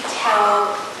need to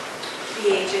tell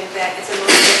the agent that it's a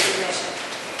multiple submission.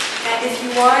 And if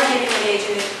you are giving an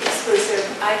agent exclusive,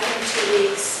 I think 2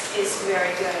 weeks is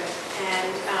very good.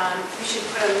 And you should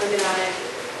put a limit on it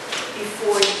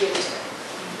before you give it to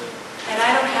them. And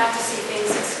I don't have to see things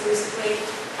exclusively.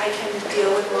 I can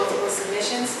deal with multiple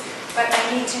submissions. But I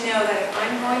need to know that if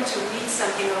I'm going to read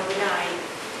something overnight,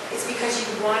 it's because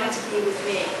you wanted to be with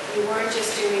me. You weren't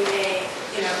just doing a,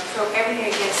 throw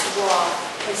everything against the wall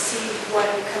and see what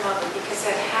you come up with, because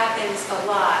that happens a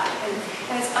lot.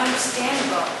 And it's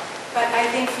understandable. But I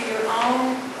think for your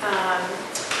own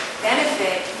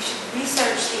benefit, you should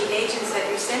research the agents that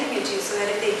you're sending it to so that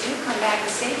if they do come back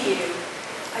and say to you,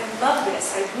 I love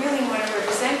this, I really want to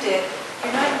represent it,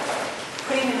 you're not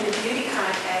putting them in a beauty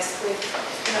contest with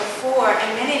 4, and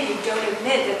many of you don't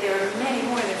admit that there are many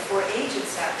more than 4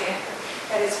 agents out there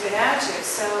that it's been out to,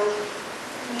 so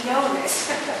we know this.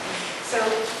 So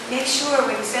make sure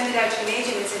when you send it out to an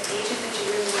agent, it's an agent that you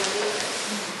really want to meet with.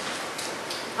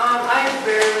 I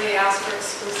rarely ask for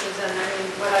exclusives, and I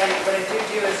mean, what I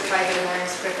do is if I get a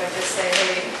manuscript, I just say,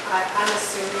 hey, I'm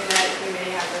assuming that you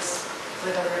may have this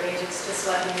with other agents, just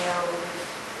let me know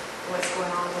what's going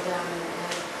on with them. And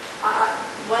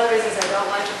one of the reasons I don't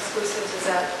like exclusives is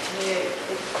that to me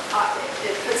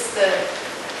it puts the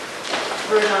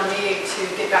burden on me to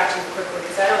get back to you quickly,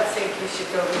 because I don't think you should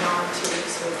go beyond 2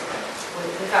 weeks with.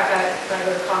 In fact, when I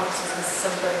go to conferences and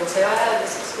somebody will say, I had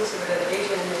this exclusive with an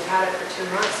agent and they've had it for 2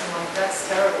 months. I'm like, that's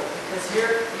terrible, because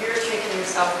you're taking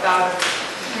yourself out of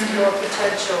your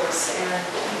potentials, and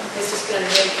it's just going to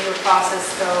make your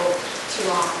process go too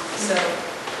long. So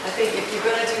I think if you're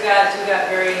going to do that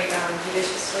very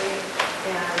judiciously.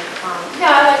 And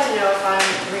yeah, I'd like to know if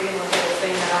I'm reading the whole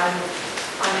thing that I'm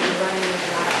running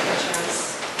and I have a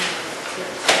chance to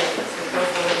go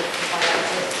for it if I like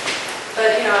it.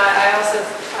 But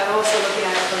I'm also looking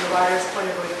at it from the writer's point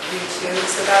of view too.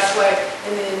 So that's why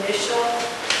in the initial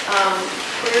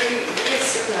query, you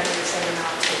assume that you're sending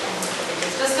out to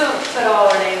agents. Just don't put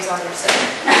all our names on your site.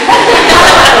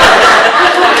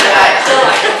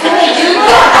 Can they do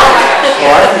that?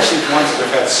 Well, I've received ones that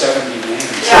have had 70 names.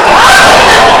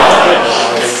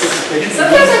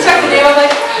 Sometimes I check the name, I'm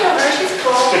like, oh, she's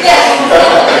cool. Yeah.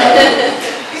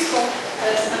 She's cool.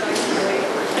 That's not nice to me.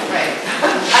 Right.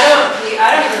 I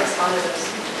don't even respond to those.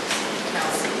 No.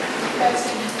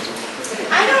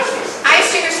 I I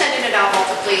assume you're sending it out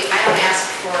multiply. I don't ask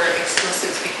for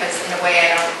exclusives because in a way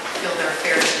I don't feel they're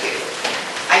fair to you.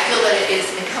 I feel that it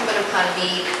is incumbent upon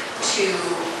me to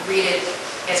read it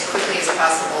as quickly as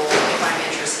possible if I'm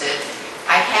interested.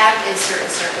 I have, in certain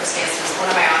circumstances,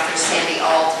 one of my authors, Sandy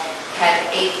Alt, had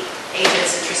 8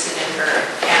 agents interested in her,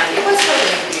 and it was totally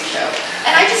a beauty show.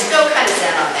 And I just go kind of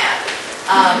zen on that.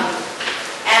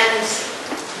 And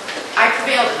I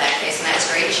prevailed in that case, and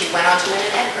that's great. She went on to win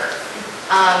an Edgar.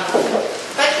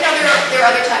 But there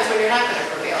are other times when you're not going to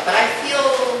prevail. But I feel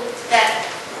that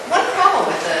one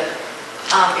problem with the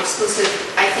exclusive,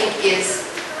 I think, is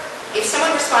if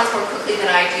someone responds more quickly than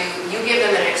I do, you give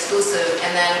them an exclusive,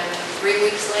 and then 3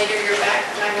 weeks later you're back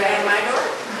knocking on my door,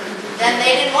 then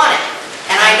they didn't want it.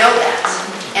 And I know that.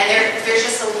 And there's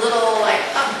just a little like,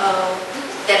 uh-oh,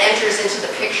 that enters into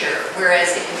the picture,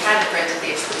 whereas if you hadn't rented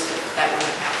the exclusive, that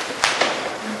wouldn't happen.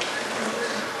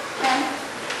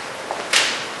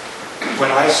 When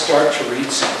I start to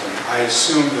read something, I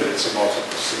assume that it's a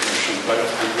multiple submission, but if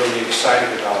I'm really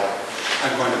excited about it,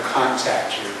 I'm going to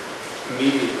contact you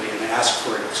immediately and ask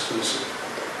for an exclusive.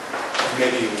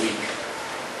 Maybe a week,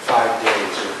 5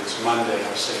 days, or if it's Monday,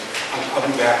 I'll say, I'll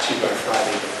be back to you by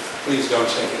Friday, but please don't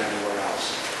take it anywhere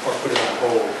else, or put it on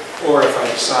hold. Or if I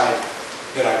decide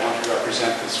that I want to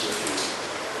represent this with you,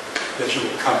 that you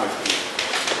will come with me.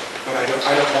 But I don't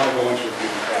want to go into a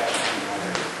beauty pageant.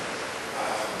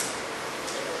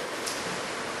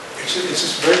 It's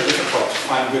just very difficult to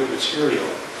find good material,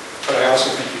 but I also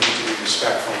think you need to be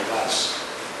respectful of us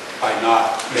by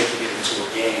not making it into a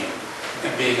game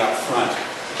and being upfront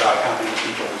about how many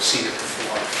people have seen it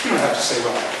before. You don't have to say,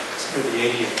 well, it's for the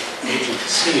 80th agent to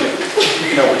see it,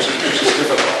 which is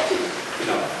difficult,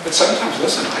 But sometimes,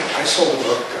 listen, I sold a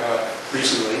book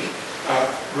recently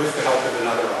with the help of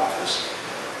another office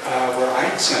where I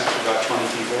had sent it to about 20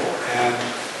 people, and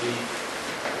the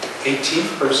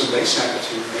 18th person they sent it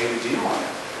to made a deal on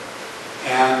it.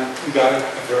 And we got a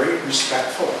very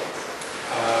respectful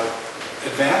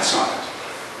advance on it.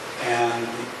 And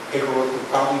the paperwork will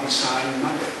probably be signed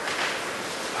Monday.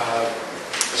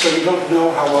 So you don't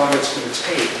know how long it's going to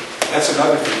take. That's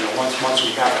another thing. Once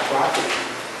we have the property,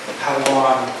 how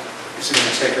long is it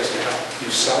going to take us to help you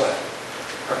sell it?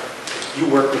 You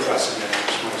work with us again. I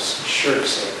just want to be sure to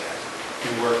say that.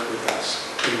 You work with us.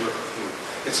 We work with you.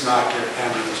 It's not you're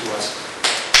handing it to us,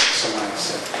 someone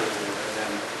said earlier, and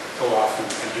then go off and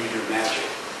do your magic.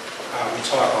 We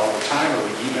talk all the time, or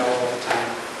we email all the time.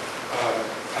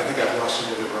 I think I've lost a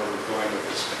little bit where we're going with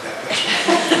this, but that's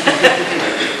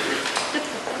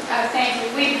Thank you.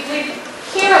 We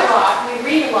hear a lot, we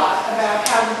read a lot about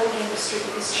how the book industry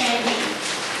is changing.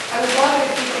 I would love it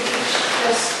if you could each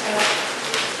just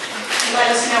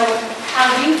let us know how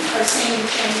you are seeing the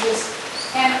changes,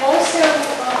 and also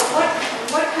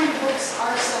what kind of books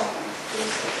are selling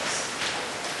these days.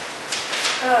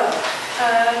 Well,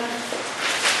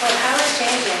 how it's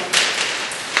changing.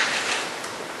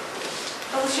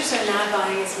 Publishers are not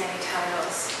buying as many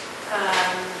titles.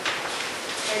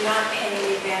 They're not paying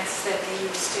the advances that they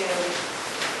used to.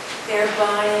 They're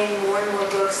buying more and more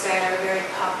books that are very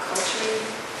pop culture.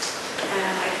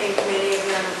 And I think many of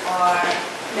them are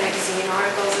magazine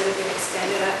articles that have been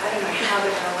extended. I don't know how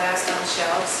they're going to last on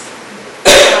shelves.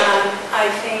 I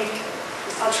think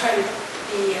I'll try to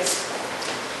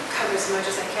cover as much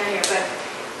as I can here, but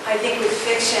I think with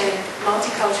fiction,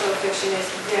 multicultural fiction is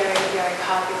very, very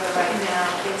popular right now.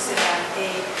 Things that have a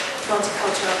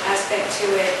multicultural aspect to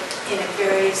it in a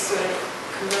very sort of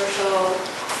commercial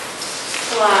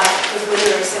plot with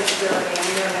literary sensibility. I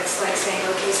know that's like saying,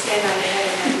 okay, stand on your head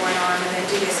and then one arm and then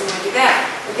do this and then do that.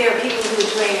 But there are people who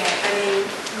are doing it. I mean,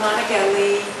 Monica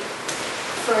Lee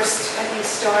first, I think,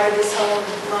 started this whole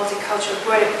multicultural,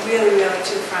 brought it really, really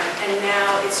to the front. And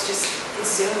now it's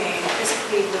zooming. This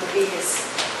Cleve Lee is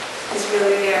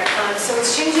really there. So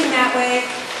it's changing that way.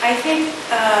 I think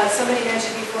somebody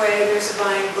mentioned before, editors are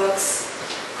buying books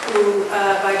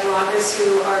by bloggers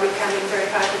who are becoming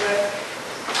very popular.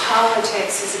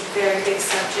 Politics is a very big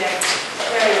subject,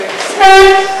 very, very big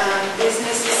subject.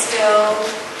 Business is still,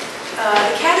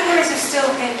 the categories are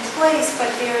still in place, but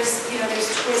there's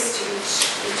twists to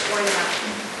each one now.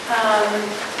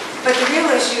 But the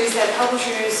real issue is that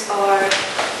publishers are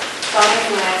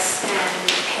buying less and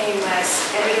paying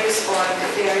less. Editors are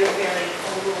very, very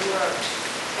overworked,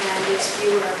 and there's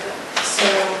fewer of them. So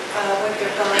what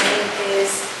they're buying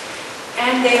is,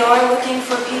 and they are looking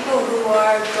for people who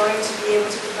are going to be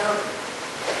able to promote.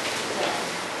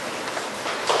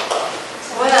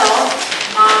 Well,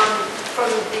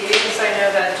 from the agents I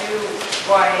know that do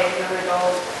YA, young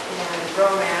adult, and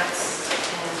romance,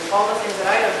 and all the things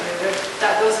that I don't do,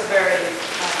 those are very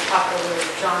popular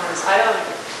genres. I don't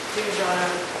do genre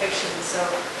fiction,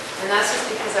 and that's just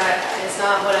because it's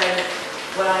not what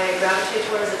I gravitate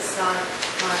towards. It's not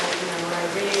what I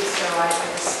read. So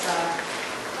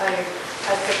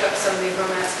I picked up some of these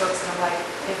romance books, and I'm like,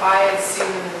 if I had seen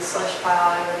them in the slush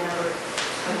pile, I would never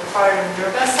have acquired them. They're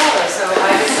a bestseller. So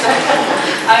I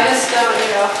just don't,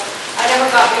 I never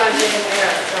got beyond Jane and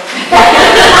Eyre. So.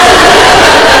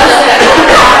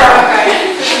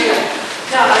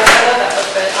 No, I love that book,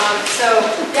 but so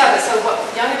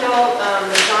young adult,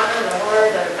 the genre, the horror,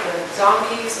 the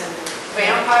zombies and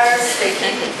vampires, the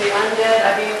undead.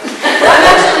 I mean,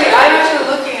 I'm actually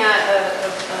looking at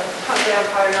a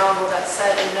vampire novel that's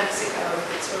set in Mexico.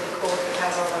 It's really cool. It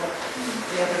has all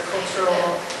the other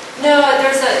cultural. No,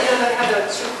 there's they have the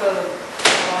Chuco.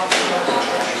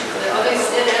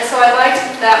 And so I liked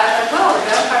that. I thought, well, the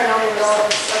vampire novel with all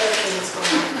these other things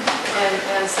going on,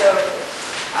 and so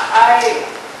I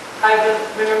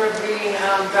remember reading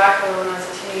Dracula when I was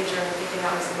a teenager and thinking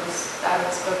that was the most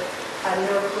fabulous book. I had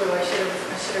no clue. I should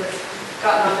have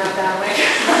gotten on that bandwagon.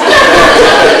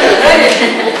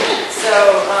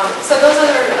 So those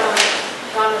other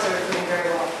genres are doing very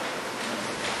well.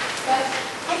 But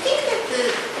I think that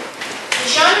the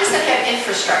genres that have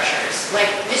infrastructures, like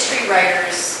mystery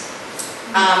writers,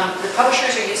 the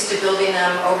publishers are used to building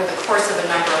them over the course of a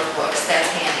number of books. That's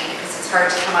handy because it's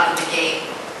hard to come out of the gate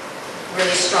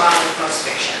really strong with most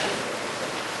fiction.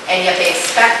 And yet they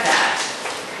expect that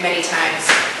many times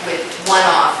with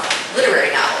one-off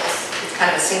literary novels. It's kind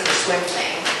of a sink or swim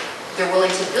thing. They're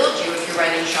willing to build you if you're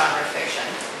writing genre fiction.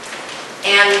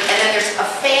 And then there's a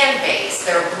fan base.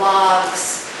 There are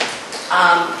blogs.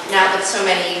 Now that so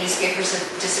many newspapers have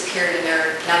disappeared and there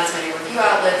are not as many review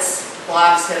outlets,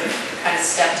 blogs have kind of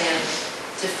stepped in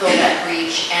to fill that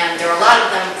breach, and there are a lot of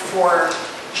them for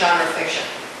genre fiction.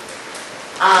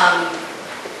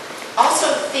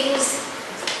 Also, things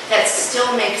that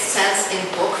still make sense in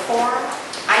book form.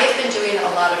 I have been doing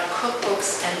a lot of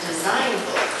cookbooks and design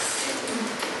books.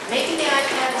 Maybe the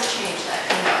iPad will change that,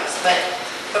 who knows? But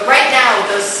right now,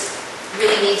 those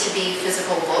really need to be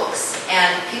physical books,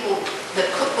 and the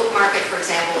cookbook market, for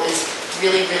example, is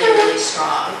really, really, really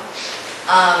strong.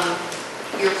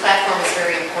 Your platform is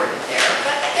very important there,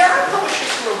 but there are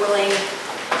publishers who are willing,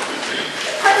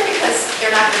 partly because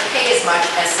they're not going to pay as much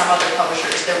as some other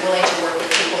publishers. They're willing to work with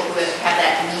people who have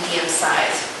that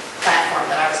medium-sized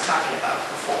platform that I was talking about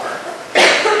before.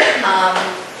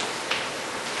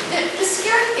 The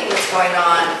scary thing that's going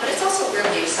on, but it's also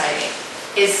really exciting,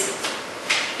 is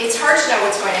it's hard to know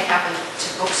what's going to happen to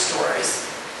bookstores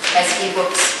as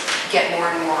ebooks get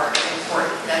more and more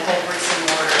important. That whole bricks and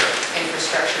mortar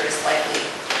infrastructure is likely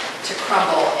to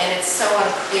crumble, and it's so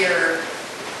unclear.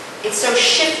 It's so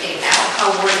shifting now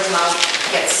how word of mouth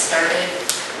gets started.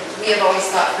 We have always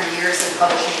thought for years in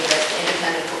publishing that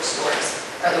independent bookstores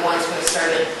are the ones who have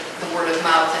started the word of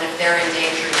mouth, and if they're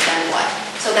endangered, then what?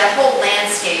 So that whole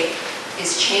landscape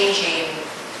is changing,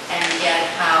 and yet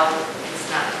how, it's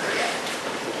not clear yet.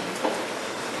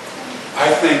 I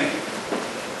think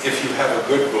if you have a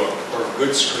good book, or a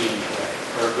good screenplay,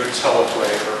 or a good teleplay,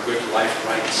 or a good life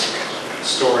rights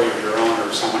story of your own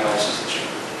or someone else's that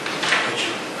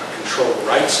you control the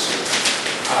rights to,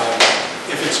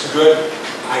 if it's good,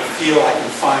 I feel I can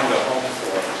find a home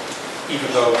for it, even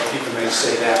though people may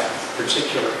say that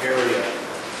particular area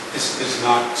is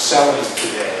not selling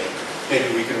today.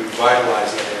 Maybe we can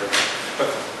revitalize that area. But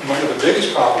one of the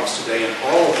biggest problems today in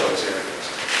all of those areas,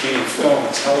 meaning film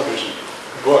and television,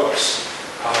 books,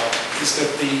 is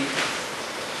that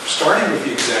starting with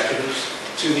the executives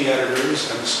to the editors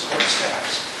and the support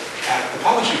staffs at the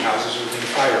publishing houses are being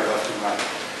fired left and right.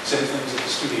 Same things at the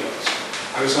studios.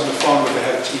 I was on the phone with the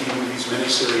head of TV Movies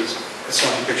miniseries at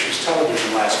Sony Pictures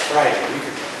Television last Friday, a week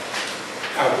ago,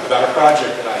 about a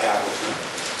project that I have with them.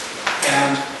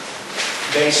 And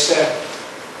they said,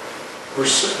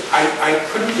 I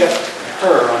couldn't get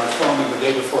her on the phone the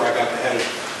day before I got the head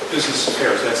of business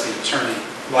affairs. That's the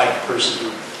attorney-like person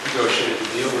who negotiated the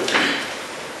deal with me.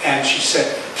 And she said,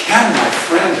 Ken, my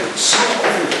friend, it was so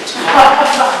over the top.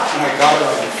 And I got her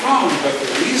on the phone, but the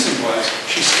reason was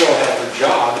she still had her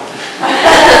job.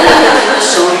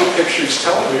 Sony Pictures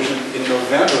Television in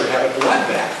November had a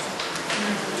bloodbath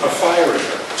of firing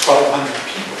her, 1,200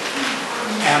 people.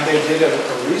 And they did a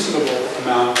reasonable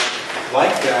amount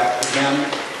like that again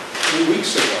 3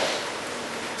 weeks ago.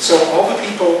 So all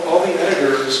the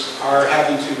editors are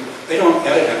having to, they don't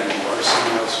edit anymore, as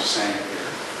someone else was saying here.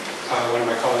 One of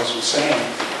my colleagues was saying,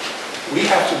 we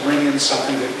have to bring in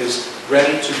something that is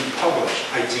ready to be published,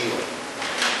 ideally.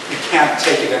 We can't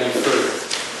take it any further.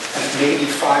 And it may be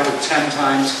 5 or 10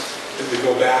 times that we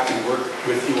go back and work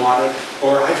with you on it.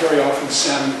 Or I very often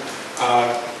send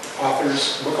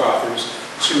book authors,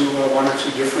 to 1 or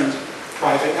 2 different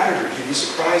private editors. You'd be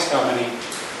surprised how many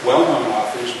well-known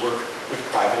authors work with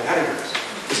private editors.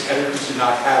 Because editors do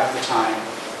not have the time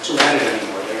to edit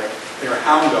anymore. They're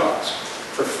hound dogs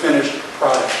for finished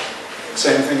product.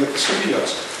 Same thing with the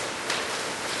studios.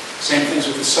 Same things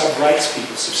with the sub-rights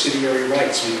people, subsidiary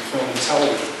rights, meaning film and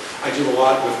television. I do a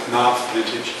lot with Knopf,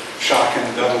 Vintage,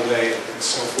 Schocken, Doubleday, and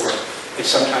so forth. They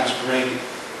sometimes bring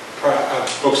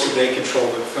books that they control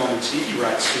the film and TV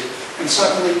rights to, and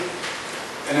suddenly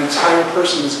an entire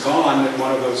person is gone at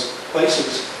one of those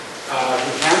places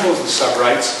who handles the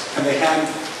sub-rights, and they hand,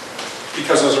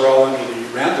 because those are all under the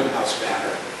Random House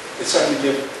banner, they suddenly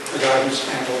give the guy who's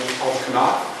handling all the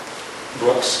Knopf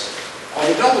books, all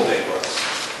the Doubleday books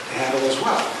to handle as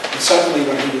well. And suddenly,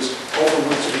 when he was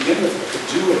overworked to begin with, could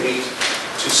do an 8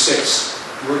 to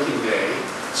 6 working day,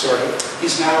 sort of,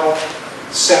 he's now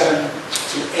 7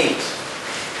 to 8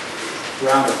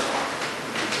 round the clock,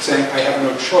 saying, I have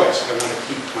no choice. I want to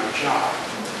keep my job.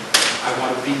 I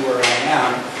want to be where I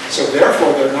am. So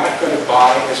therefore, they're not going to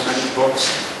buy as many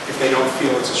books if they don't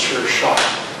feel it's a sure shot.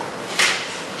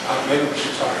 Maybe we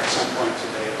should talk at some point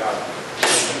today about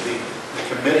the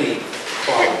committee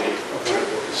quality of when a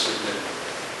book is submitted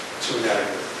to an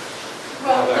editor.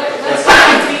 Well, let's do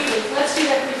that briefly. Let's do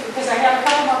that briefly, because I have a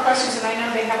couple more questions, and I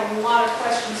know they have a lot of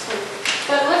questions for you.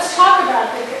 But let's talk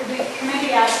about the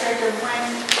committee aspect of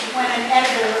when an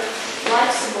editor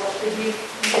likes a book that you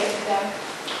give to them.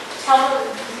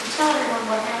 Tell everyone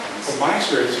what happens. Well, my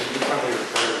experience, you probably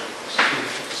have heard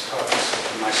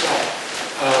than myself.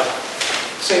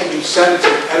 Say we send it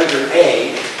to editor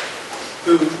A,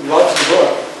 who loves the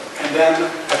book, and then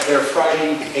at their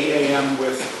Friday 8 a.m.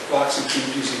 with lox and cream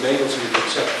cheese and bagels,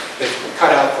 except they've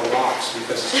cut out the lox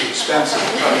because it's too expensive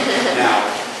now.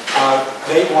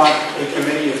 They want a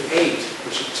committee of 8,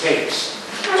 which it takes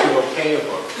to okay a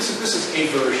book. This is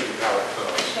a version of how it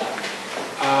goes.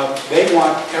 They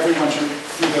want everyone to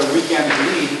do their weekend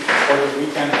read or the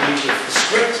weekend read with the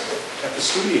script at the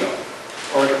studio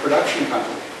or at a production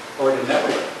company or at a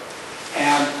network.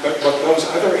 But what those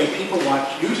other 8 people want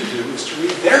you to do is to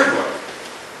read their book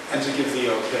and to give the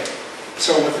okay.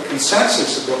 So with the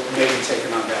consensus, the book may be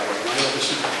taken on that way. Am I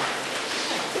oversimplifying?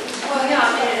 Well, yeah,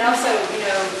 I mean, and also,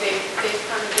 they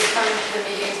come to the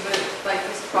meetings with like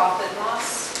this profit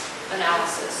loss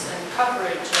analysis and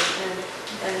coverage,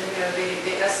 and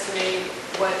they estimate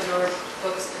what your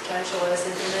book's potential is,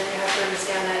 and then you have to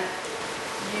understand that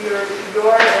your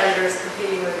editor is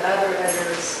competing with other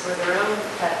editors for their own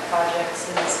pet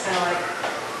projects, and it's kind of like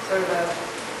sort of a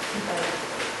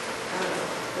I don't know,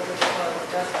 what do they call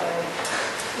it, death by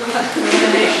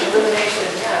elimination,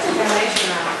 yeah, it's a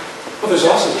elimination round. Well, there's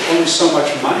also only so much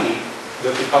money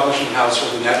that the publishing house or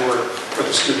the network or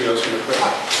the studio is going to put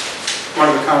up. One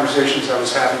of the conversations I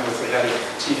was having with the head of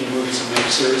TV, movies, and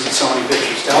miniseries at Sony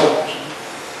Pictures Television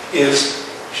is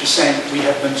she's saying, we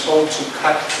have been told to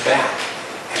cut back.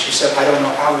 And she said, I don't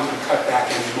know how we can cut back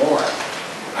anymore.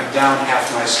 I'm down half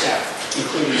my staff,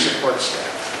 including support staff,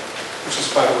 which is,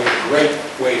 by the way, a great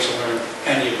way to learn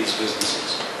any of these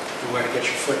businesses. You want to get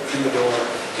your foot in the door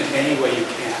in any way you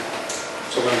can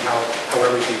to learn how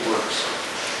everything works.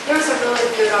 There was a really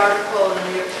good article in the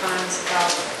New York Times about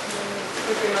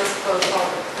 2-3 months ago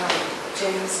called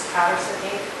James Patterson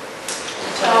Inc.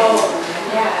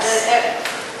 Yes.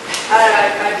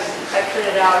 I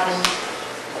printed out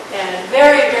and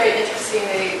very, very interesting.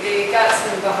 They got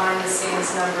some behind the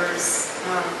scenes numbers.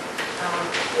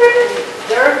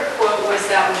 Their quote was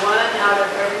that 1 out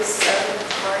of every 7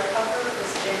 hardcover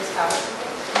was James Patterson.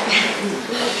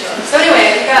 So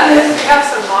anyway, we have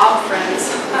some mob friends.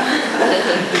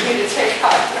 We need to take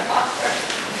out the author.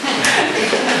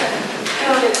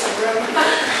 Go get some room.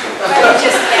 If I could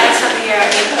just add something here. I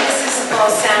mean, this is all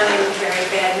sounding very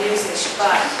bad news-ish,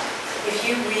 but if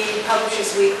you read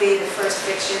Publishers Weekly, the first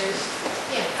fiction,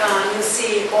 you'll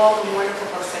see all the wonderful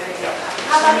books that are here.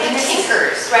 How about the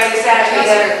Tinkers? Right, exactly.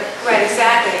 Right,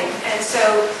 exactly. And so,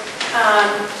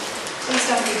 please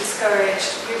don't be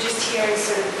discouraged. You're just hearing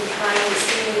sort of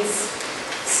behind-the-scenes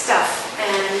stuff,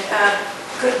 and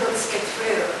good books get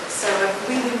through. So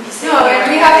we wouldn't be saying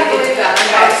we have to believe that.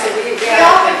 We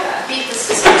all have beat the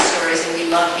system stories, and we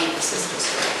love beat the system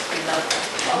stories. We love them.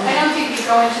 Well, I don't think you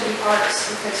go into the arts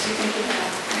because you think you're going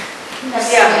to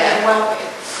necessarily well.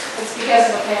 It's because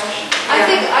of a passion.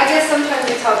 I guess sometimes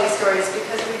we tell these stories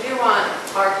because we do want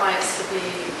our clients to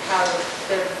have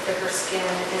their thicker skin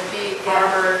and be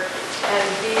armored and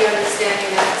be understanding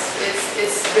that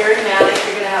it's very manic.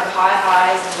 You're going to have high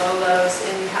highs and low lows,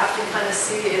 and you have to kind of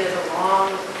see it as a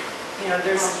long,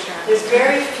 there's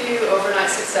very few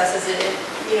overnight successes.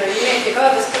 You may think,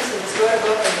 oh, this person just wrote a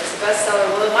book and it's a bestseller.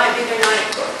 Well, it might be their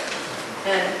 9th book,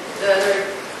 and the other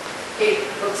 8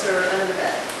 books are under the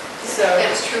bed. So that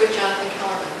was true with Jonathan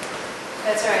Kellerman.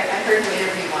 That's right. I heard him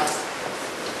interview once.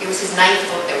 It was his 9th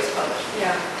book that was published.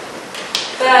 Yeah.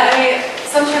 But I mean,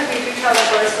 sometimes we do tell the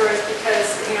horror stories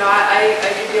because, I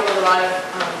do deal with a lot of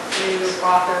new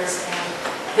authors, and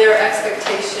their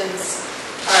expectations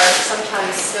are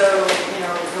sometimes so,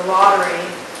 the lottery,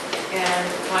 and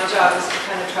my job is to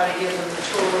kind of try to give them the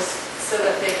tools so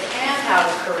that they can have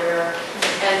a career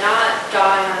and not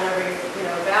die on every,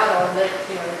 battle, and that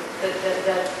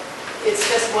it's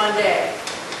just one day.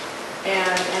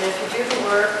 And if you do the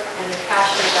work and you're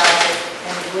passionate about it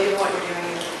and you believe in what you're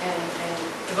doing and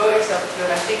devote yourself to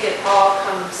it, I think it all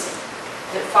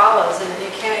it follows, and you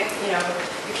can't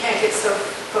get so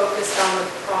focused on the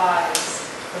prize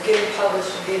or getting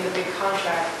published and getting the big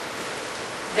contract.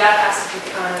 That has to be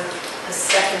kind of a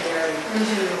secondary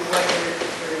to what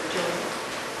you're doing.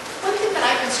 One thing that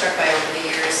I've been struck by over the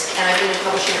years, and I've been in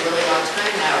publishing a really long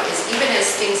time now, is even as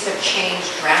things have changed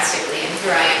drastically, and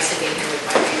here I am sitting here with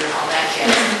my reader and all that jazz,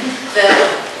 the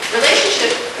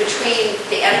relationship between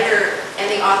the editor and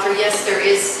the author, yes, there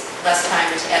is less time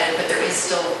to edit, but there is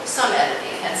still some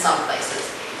editing at some places.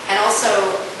 And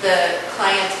also the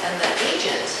client and the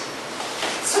agent,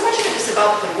 so much of it is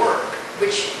about the work,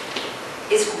 which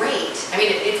is great. I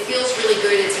mean, it feels really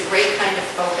good. It's a great kind of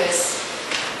focus.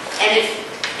 And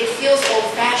it feels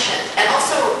old-fashioned. And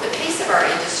also, the pace of our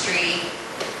industry,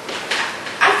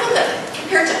 I feel that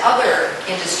compared to other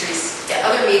industries,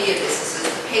 other media businesses,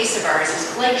 the pace of ours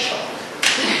is glacial.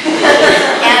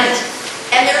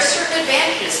 and there are certain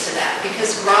advantages to that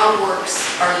because groundworks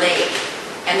are laid.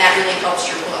 and that really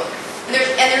helps your book. And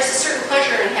there's a certain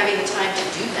pleasure in having the time to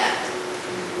do that.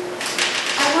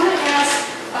 I want to ask,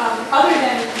 other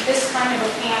than this kind of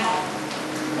a panel,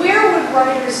 where would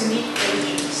writers meet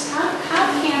agents? How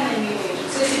can they meet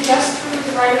agents? Is it just through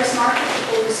the writer's market?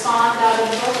 People respond out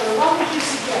of the book, or what would you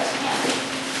suggest?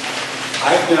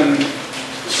 I've been to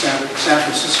the San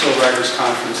Francisco Writers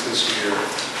Conference this year.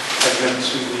 I've been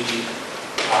to the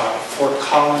Fort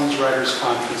Collins Writers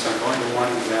Conference. I'm going to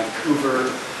one in Vancouver.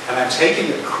 And I'm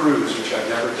taking a cruise, which I've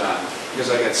never done,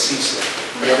 because I get seasick.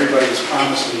 But everybody has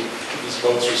promised me that these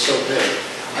boats are so big.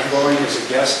 I'm going as a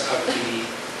guest of the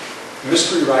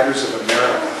Mystery Writers of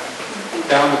America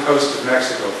down the coast of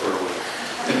Mexico for a week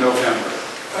in November.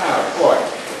 Ah, boy.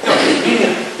 No,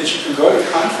 meaning that you can go to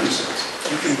conferences.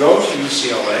 You can go to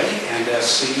UCLA and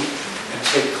SC and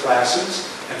take classes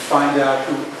and find out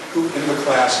who in the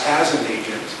class has an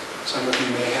agent. Some of you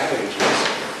may have agents.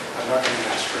 I'm not going to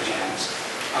ask for hands.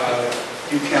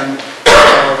 You can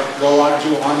go on to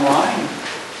online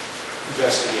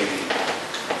investigating.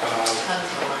 Tons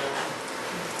of online.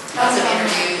 Lots of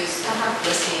interviews,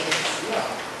 listening. Yeah.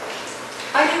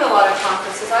 I give a lot of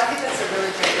conferences. I think that's a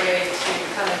really great way to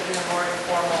kind of, in a more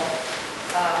informal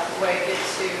way, get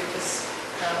to just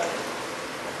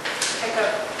pick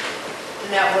up the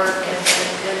network and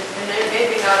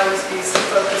maybe not always be so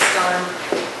focused on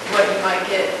what you might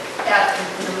get at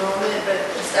in the moment, but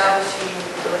establishing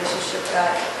a relationship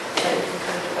that you can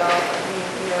kind of develop. I mean,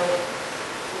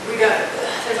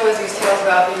 there's always these tales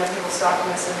about, people stalking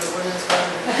us in the women's room.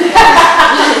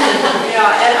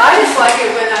 And I just like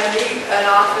it when I meet an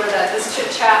author that just chit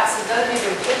chats and doesn't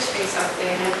even pitch me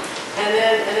something, and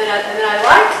then I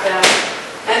like them,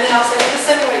 and then I'll say, just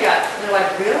send me what you got. And they're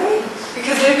like, really?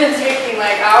 Because they've been taking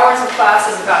like hours of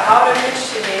classes about how to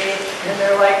pitch to me, and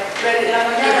they're like ready, and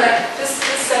I'm like, yeah, just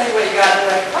send me what you got. And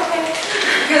they're like, okay.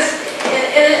 Because,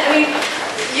 I mean,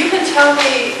 you can tell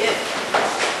me,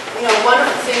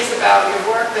 wonderful things about your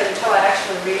work, but until I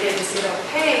actually read it and see it on the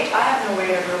page, I have no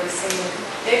way of really seeing.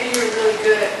 Maybe you're really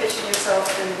good at pitching yourself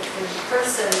in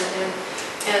person, and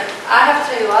I have to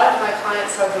tell you, a lot of my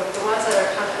clients are the ones that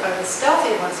are the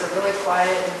stealthy ones, are really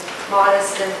quiet and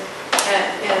modest, and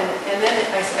then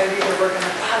I read their work and I'm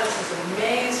like, wow, this is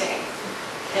amazing.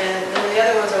 And then the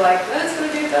other ones are like, well, it's going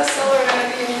to be a bestseller, it's going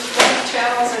to be in 20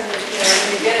 channels, and when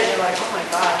you get it, you're like, oh my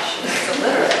gosh, it's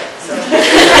illiterate. So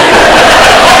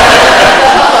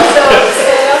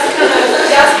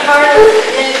that's part of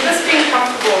it, just being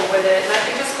comfortable with it. And I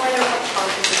think just going to a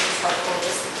conferences is helpful.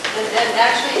 And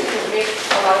actually, you can make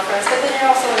a lot of friends. But then you're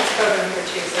also in this program here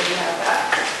too, so you have that.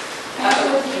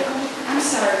 I'm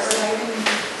sorry.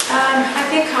 I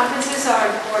think conferences are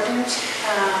important,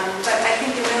 but I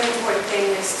think the really important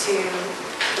thing is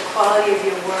the quality of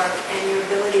your work and your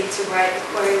ability to write a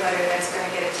query letter that's going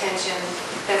to get attention,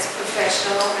 that's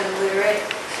professional and literate,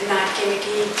 not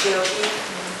gimmicky, jokey.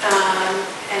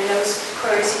 And those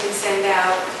queries you can send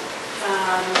out,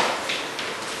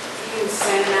 you can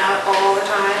send them out all the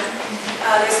time.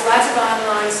 There's lots of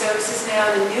online services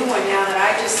now. The new one now that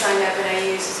I just signed up and I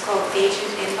use is called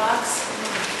Agent Inbox.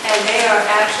 And they are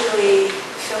actually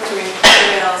filtering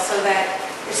email so that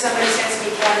if somebody sends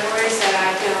me categories that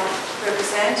I don't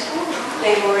represent,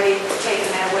 they've already taken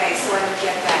that away, so I don't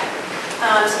get that.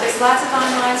 So there's lots of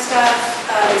online stuff.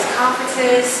 There's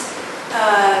conferences.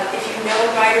 If you know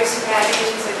writers who have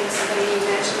agents, I think somebody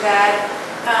mentioned that.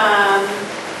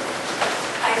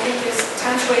 I think there's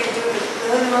tons of ways to do it,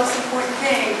 but really the most important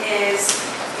thing is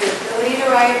your ability to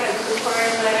write a good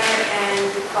query letter and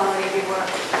the quality of your work.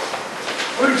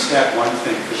 I would just add one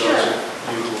thing for those of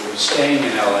you who are staying in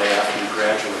LA after you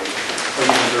graduate, or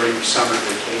even during your summer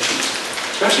vacations,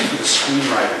 especially for the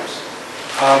screenwriters.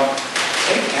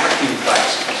 Take acting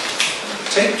classes.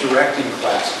 Take directing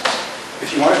classes.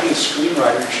 If you want to be a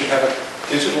screenwriter, you should have a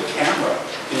digital camera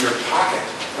in your pocket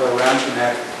or around your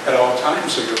neck at all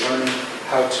times, so you're learning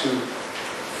how to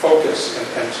focus and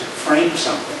to frame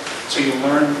something. So you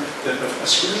learn that a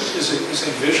script is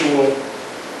a visual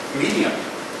medium.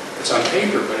 It's on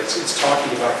paper, but it's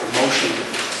talking about the motion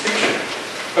picture.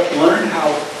 But learn how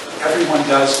everyone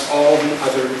does all the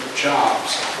other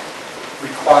jobs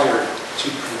required to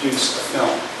produce a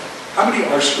film. How many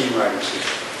are screenwriters here?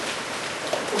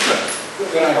 Okay.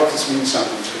 Then I hope this means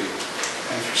something to you.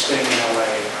 And if you're staying in LA,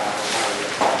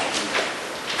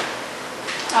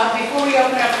 before we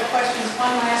open up for questions,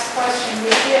 one last question,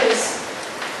 which is,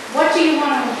 what do you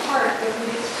want to impart that we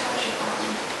didn't touch upon?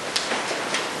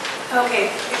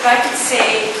 Okay, if I could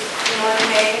say one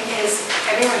thing is,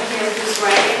 everyone here who's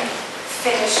writing,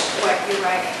 finish what you're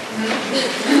writing.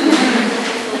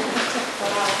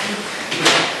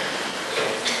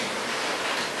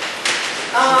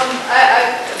 Wow.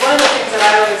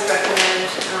 I always recommend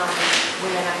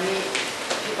when I meet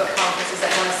people at conferences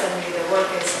that want to send me their work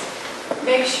is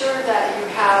make sure that you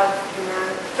have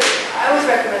I always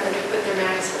recommend them to put their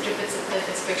manuscript, if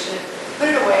it's fiction,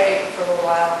 put it away for a little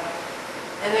while,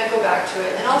 and then go back to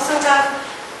it. And also have,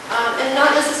 and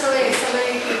not necessarily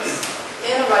somebody who's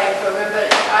in a writing program,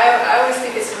 but I always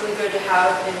think it's really good to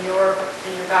have in your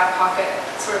back pocket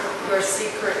sort of your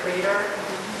secret reader.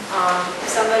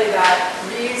 Somebody that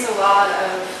reads a lot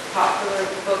of popular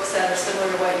books that are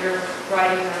similar to what you're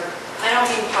writing, or I don't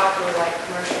mean popular like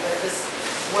commercial, but just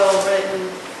well written,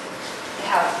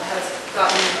 has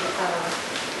gotten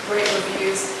great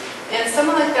reviews, and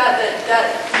someone like that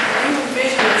you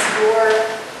envision as your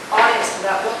audience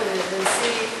for that book, and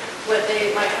see what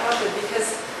they might come up with,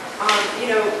 because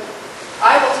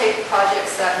I will take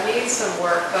projects that need some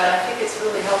work, but I think it's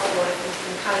really helpful if you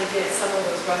can kind of get some of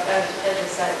those rough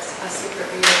edges that a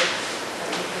secret reader that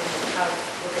you can have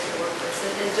look at your work first,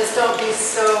 and just don't be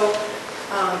so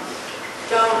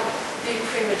don't be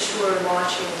premature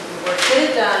launching your work.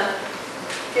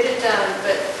 Get it done,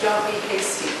 but don't be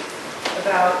hasty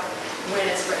about when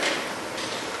it's written.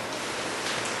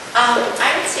 I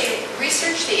would say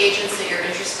research the agents that you're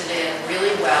interested in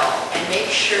really well and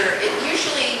make sure,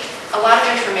 usually a lot of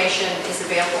information is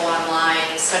available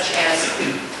online, such as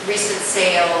recent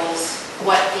sales,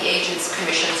 what the agent's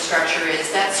commission structure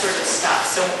is, that sort of stuff.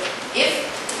 So if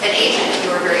an agent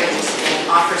you are very interested in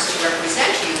offers to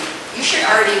represent you, you should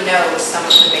already know some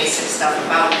of the basic stuff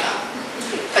about them.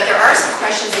 But there are some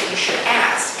questions that you should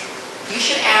ask. You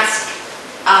should ask,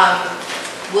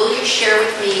 will you share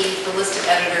with me the list of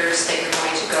editors that you're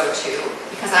going to go to?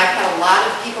 Because I've had a lot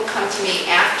of people come to me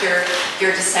after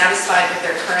they're dissatisfied with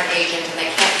their current agent and they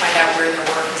can't find out where their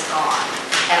work has gone.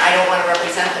 And I don't want to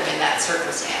represent them in that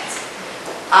circumstance.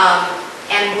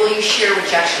 And will you share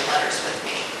rejection letters with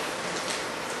me?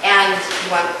 And you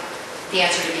want the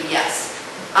answer to be yes.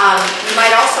 You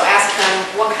might also ask them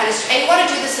what kind of, and you want to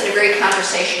do this in a very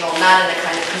conversational, not in a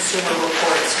kind of consumer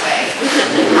reports way.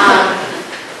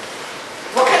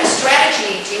 What kind of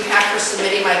strategy do you have for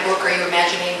submitting my book? Are you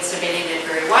imagining submitting it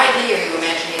very widely? Are you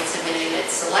imagining submitting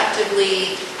it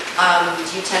selectively? Do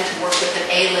you tend to work with an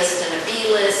A list and a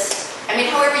B list? I mean,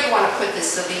 however you want to put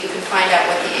this so that you can find out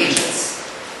what the agent's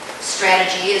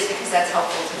strategy is, because that's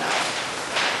helpful to know.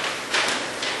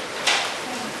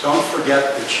 Don't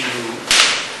forget that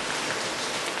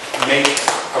a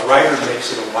writer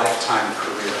makes it a lifetime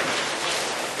career.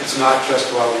 It's not just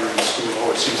while you're in school,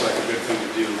 oh, it seems like a good thing to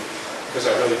do because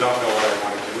I really don't know what I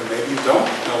want to do. And maybe you don't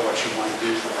know what you want to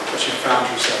do, but you found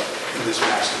yourself in this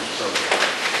master's program.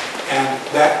 And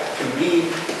that can mean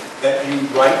that you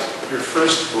write your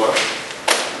first book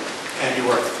and you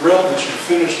are thrilled that you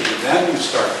finished it, and then you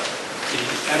start the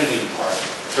editing part,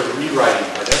 the rewriting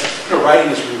part.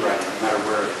 Writing is rewriting, no matter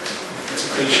where it is. It's a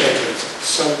cliche, but it's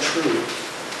so true.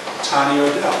 Tani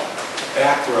Odell,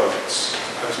 Backroads,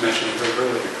 I was mentioning her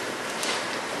earlier.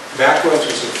 Backroads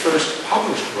was her first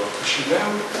published book. She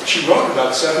wrote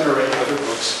about 7 or 8 other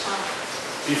books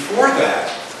before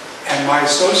that, and my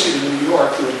associate in New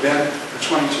York, who had been for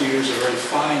 22 years a very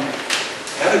fine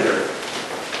editor,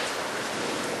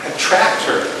 had tracked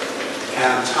her,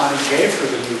 and Tani gave her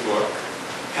the new book,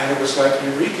 and it was like,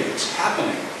 Eureka, it's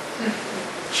happening.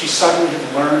 She suddenly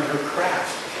had learned her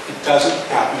craft. It doesn't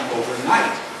happen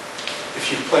overnight.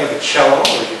 If you play the cello,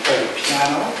 or you play the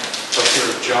piano, or if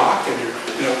you're a jock, and a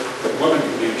woman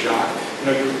can be a jock,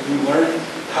 you learn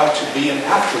how to be an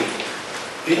athlete.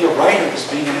 Being a writer is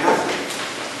being an athlete.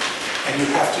 And you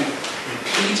have to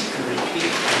repeat and repeat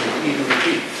and repeat and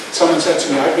repeat. Someone said to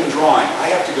me, I've been drawing. I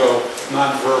have to go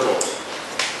nonverbal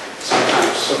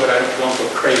sometimes so that I don't go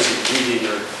crazy reading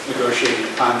or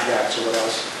negotiating contracts or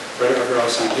whatever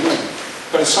else I'm doing.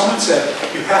 But as someone said,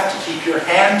 you have to keep your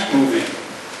hands moving.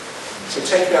 So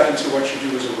take that into what you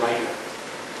do as a writer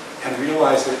and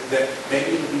realize that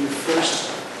maybe it'll be your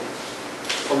first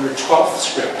or your 12th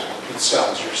script that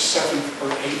sells, your 7th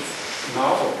or 8th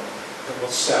novel that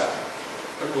will sell.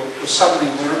 But you'll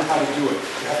suddenly learn how to do it.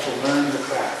 You have to learn the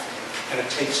craft, and it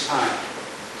takes time.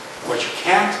 What you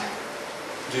can't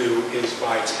do is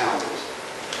buy talent.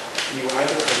 You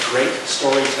either are great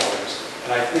storytellers,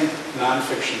 and I think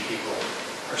nonfiction people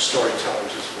are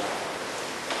storytellers as well,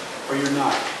 or you're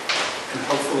not. And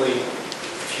hopefully,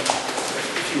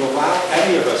 if you allow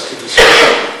any of us to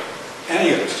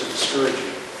discourage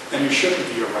you, then you shouldn't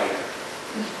be a writer.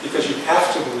 Because you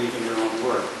have to believe in your own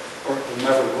work, or it will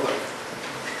never work.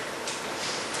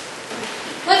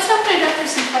 Let's open it up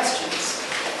for some questions.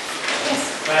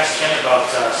 Yes. Can I ask Ken about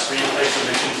screenplay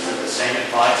submissions? Is it the same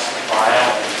advice,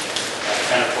 file, and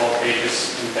kind of 12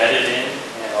 pages embedded in?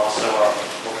 And also, what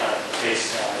kind of pace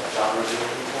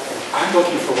I'm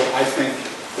looking for what I think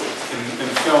in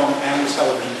film and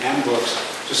television and books,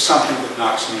 just something that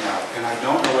knocks me out. And I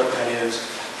don't know what that is.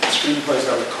 In screenplays,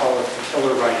 I would call it the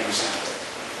killer writing sample.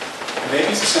 And maybe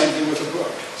it's the same thing with a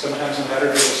book. Sometimes an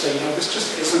editor will say, you know, this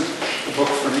just isn't the book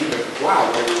for me, but wow,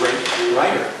 what a great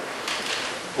writer.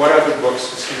 What other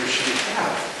books does he or she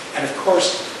have? And of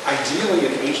course, ideally,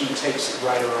 an agent takes the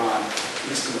writer on, at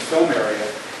least in the film area,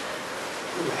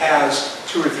 who has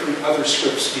 2 or 3 other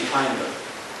scripts behind them,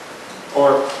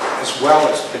 or as well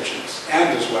as pitches,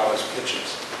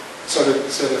 so that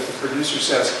the producer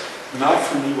says, not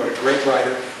for me, what a great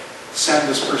writer, send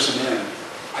this person in.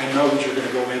 I know that you're going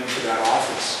to go into that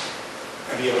office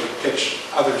and be able to pitch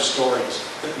other stories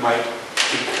that might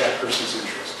pique that person's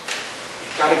interest.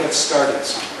 You've got to get started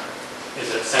somewhere.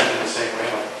 Is it sent in the same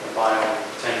way, like a bio,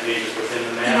 10 pages within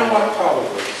the You mail? know what,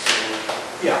 probably.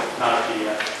 Yeah. Not a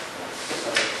PDF.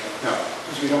 No,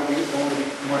 because we want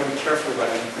to be careful about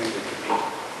anything that could be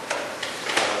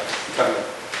become a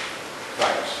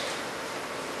virus.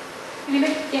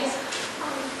 Anybody? Yes.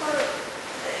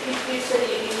 You said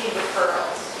you need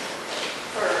referrals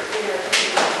for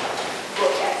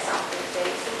look at something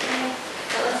basically.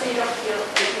 But let's say you don't feel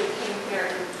that you came here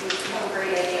and you have a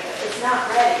great idea, but it's not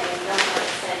ready and you don't want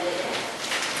to send it in.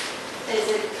 Is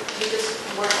it you just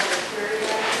work on the theory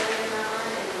that you're going on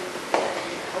and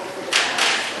hope for the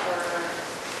best, or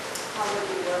how would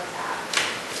you work that?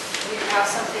 You have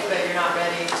something, but you're not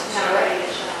ready to show Not ready it.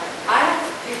 to show it. I have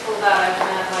people that I've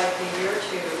met like a year or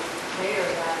 2 later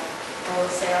that will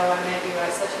say, oh, I met you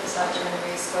at such and such, and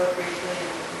we spoke briefly,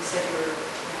 and you said you were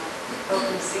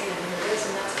open to seeing it, and here it is,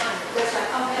 and that's fine. That's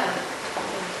fine. Oh, yeah.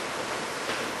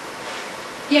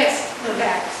 Yes.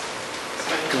 Okay.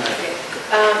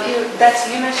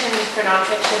 Betsy, you mentioned for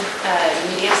nonfiction,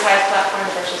 medium-sized platform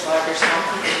versus large or small.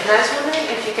 And I was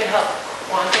wondering if you could help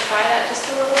quantify that just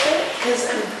a little bit, because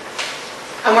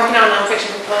I'm working on a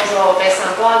nonfiction proposal based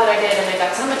on a blog that I did, and I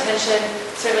got some attention.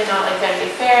 Certainly not like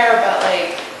Vanity Fair, but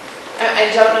like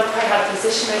I don't know quite how to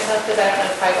position myself because I don't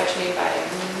know quite what you mean by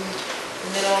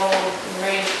middle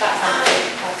range platform.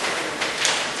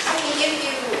 I can give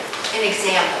you an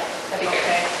example. That'd be great.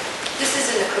 Okay. This is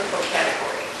in the cookbook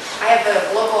category. I have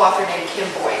a local author named Kim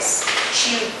Boyce.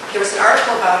 There was an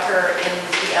article about her in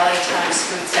the LA Times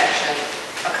food section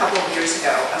a couple of years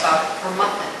ago about her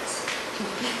muffins.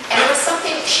 And it was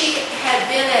something, she had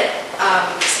been at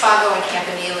Spago and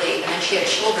Campanile, and then she had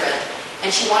children,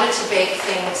 and she wanted to bake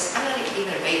things. I'm not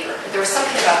even a baker, but there was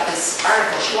something about this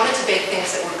article. She wanted to bake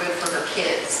things that were good for her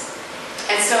kids.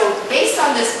 And so based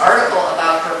on this article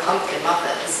about her pumpkin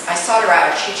muffins, I sought her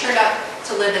out. She turned up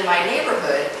to live in my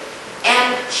neighborhood,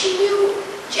 and she knew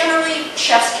generally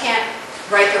chefs can't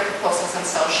write their proposals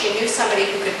themselves. She knew somebody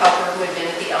who could help her who had been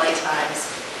at the LA Times.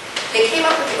 They came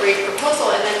up with a great proposal,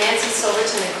 and then Nancy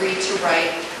Silverton agreed to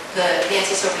write,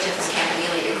 Nancy Silverton from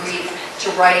Campanile agreed to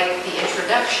write the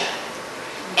introduction.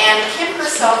 And Kim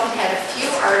herself had a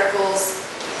few articles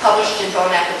published in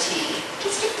Bon Appetit,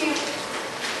 just a few.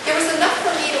 There was enough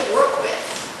for me to work with.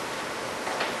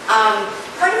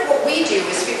 Part of what we do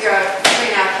is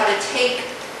figuring out how to take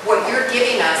what you're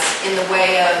giving us in the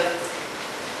way of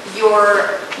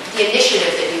the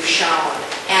initiative that you've shown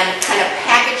and kind of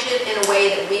package it in a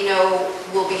way that we know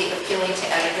will be appealing to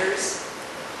editors.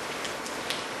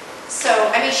 So,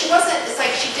 I mean, wasn't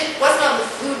on the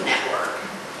Food Network,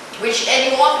 which,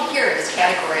 and you often hear in this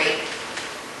category,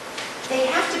 they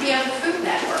have to be on the Food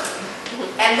Network.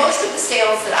 And most of the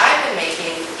sales that I've been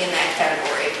making in that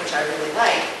category, which I really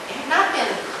like, have not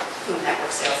been Food Network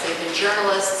sales. They've been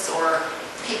journalists or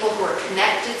people who are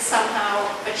connected somehow.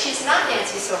 But she's not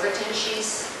Nancy Silverton. She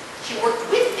worked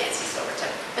with Nancy Silverton.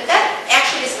 But that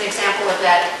actually is an example of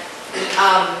that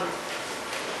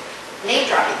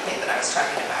name-dropping thing that I was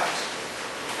talking about.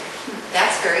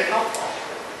 That's very helpful.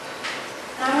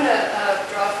 I'm going to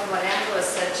draw from what Angela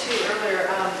said too earlier.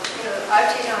 I've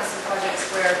taken on some projects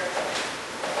where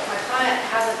my client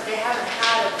haven't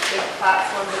had a big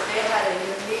platform, but they had a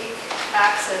unique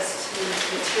access to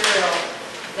material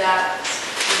that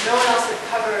no one else had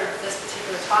covered this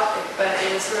particular topic, but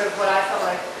it is sort of what I felt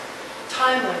like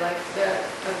timely, like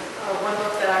one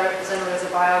book that I represented was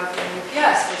a biography of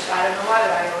UPS, which I don't know why,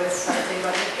 but I always started thinking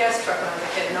about the UPS truck when I was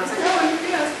a kid, and I was like, oh,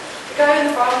 UPS, the guy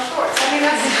in the bottom shorts. I mean,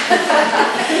 that's,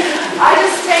 I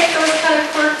just take those kind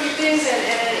of quirky things,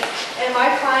 and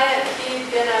my client, he'd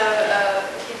been a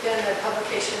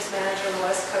publications manager on the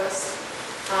West Coast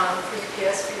for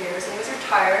UPS for years, and he was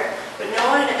retired, but no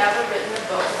one had ever written a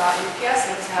book about UPS,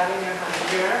 and he was having their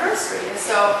 100-year anniversary, and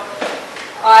so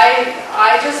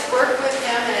I just worked with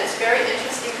him, and it's very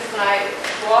interesting because we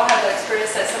all have that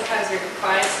experience that sometimes your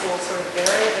clients will sort of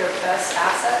bury their best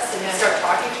assets and you start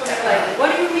talking to them like, what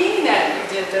do you mean that you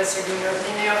did this or doing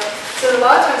everything, you know? So a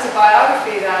lot of times the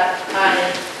biography that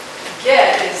I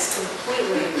get is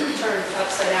completely turned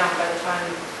upside down by the time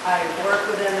I work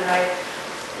with them, and I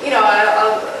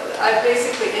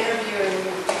basically interview and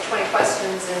do 20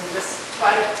 questions and just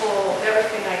try to pull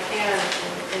everything I can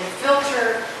and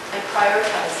filter and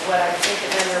prioritize what I think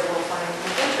an editor will find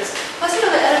of interest. Plus, you know,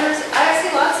 the editors, I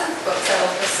see lots of books that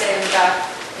will just say in the back,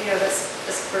 you know,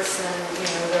 this person, you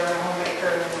know, they're a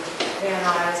homemaker and Van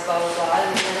Nuys, blah, blah, blah,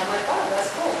 and I'm like, oh,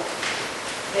 that's cool.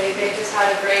 They just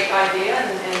had a great idea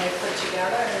and they put it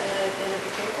together and it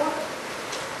became a book.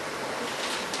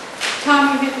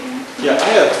 Tom, you get the Yeah,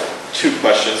 I have two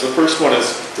questions. The first one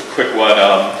is the quick one.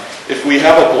 If we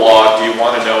have a blog, do you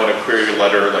want to know in a query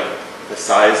letter, like the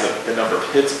size of the number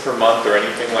of hits per month or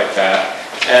anything like that?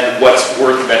 And what's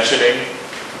worth mentioning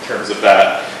in terms of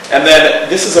that? And then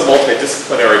this is a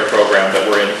multidisciplinary program that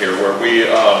we're in here where we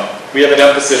have an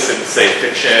emphasis in, say,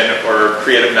 fiction or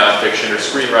creative nonfiction or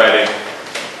screenwriting.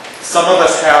 Some of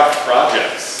us have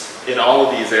projects in all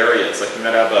of these areas. Like we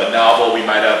might have a novel, we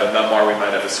might have a memoir, we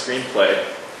might have a screenplay.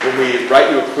 When we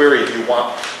write you a query, do you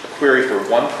want a query for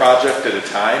one project at a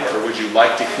time, or would you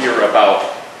like to hear about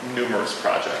numerous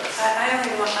projects? I want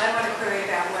to query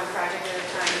about one project at a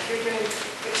time. If you're doing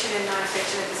fiction and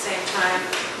nonfiction at the same time,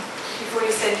 before you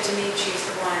send it to me, choose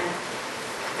the one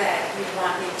that you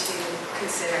want me to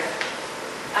consider.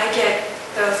 I get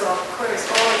those queries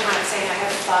all the time saying I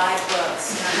have 5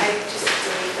 books. I just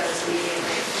delete those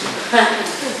immediately.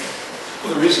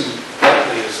 Well, the reason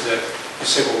partly is that you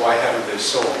say, well, why haven't they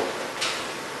sold?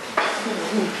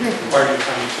 Why are you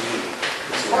coming to me?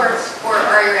 Or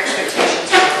are your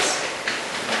expectations realistic?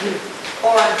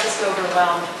 Or I'm just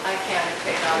overwhelmed. I can't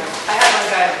pick out. I had one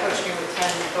guy approach me with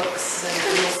 10 books and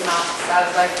little synopsis. I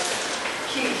was like,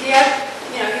 he had,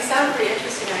 you know, he sounded pretty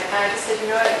interesting. I just said,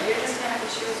 you know what, you're just gonna have to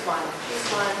choose one. Choose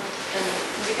one, and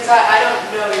because I don't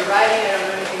know your writing, I don't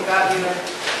know anything about you,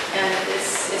 and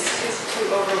it's just too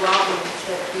overwhelming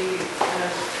to be kind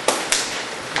of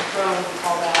thrown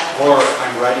all that. Or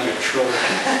I'm writing a trilogy.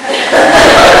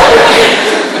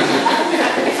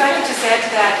 If I could just add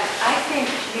to that, I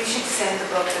think you should send the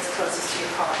book that's closest to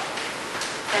your heart.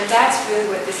 And that's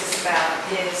really what this is about,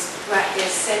 is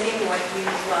sending what you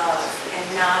love and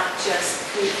not just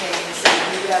prepaying and saying,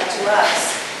 leave it up to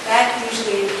us. That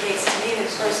usually indicates to me that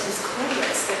the person is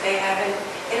clueless, that they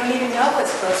don't even know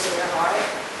what's close to their heart,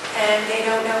 and they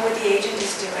don't know what the agent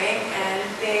is doing, and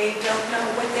they don't know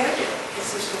what they're doing.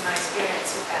 It's usually my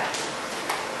experience with that.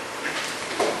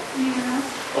 Yeah.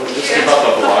 Oh, just about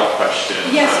the blog question.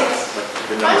 Yes. Like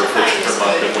the number of hits per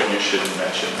month and when you shouldn't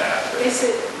mention that. Is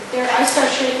it there? I start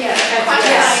shaking. Yeah, my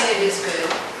head. quantifying it is good.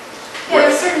 Yeah,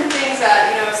 there's certain things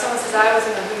that, you know, if someone says I was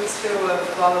in the who's who of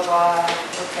blah, blah, blah,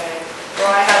 okay. Or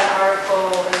I had an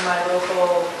article in my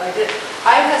local,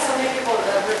 I've had so many people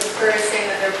that have written queries saying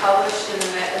that they're published and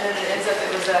then it ends up it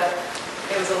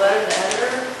was a letter to the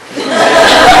editor. You know,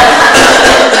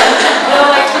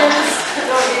 like,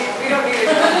 we don't need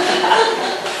to,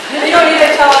 you don't need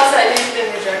to tell us that you've been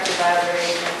rejected by other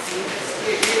agencies.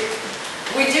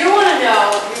 We do want to know,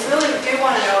 we really do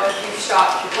want to know if you've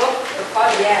shopped your book or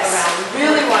project around. We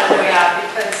really want to know that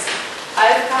because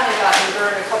I've kind of gotten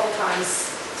burned a couple times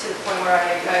to the point where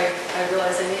I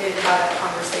realized I needed to have that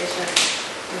conversation,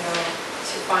 you know,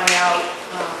 to find out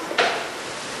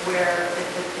where it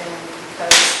had been,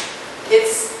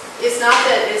 because it's not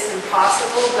that it's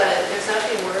impossible, but there's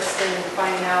nothing worse than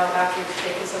finding out after you've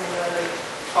taken something really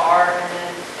far and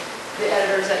then the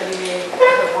editors that you may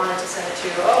have wanted to send it to,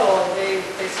 oh, well, they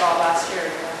saw it last year, and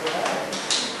you're like, what?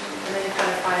 And then you kind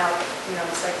of find out, you know,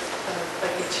 it's like kind of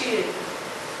like you cheated,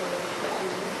 so like you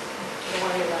don't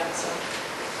want to hear that. So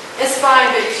it's fine,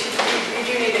 but you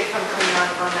do need to come clean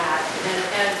on that.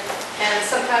 And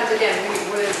sometimes again, we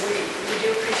do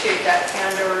appreciate that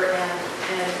candor,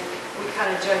 and we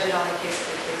kind of judge it on a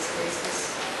case-by-case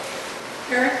basis.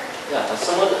 Eric? Yeah,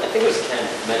 someone, I think it was Ken,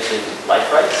 mentioned life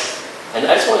rights. And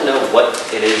I just want to know what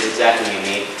it is exactly you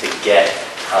need to get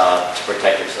to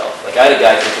protect yourself. Like I had a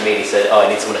guy come to me and he said, oh, I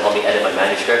need someone to help me edit my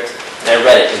manuscript. And I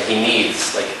read it and he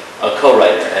needs like a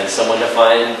co-writer and someone to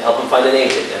help him find an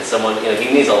agent and someone, you know,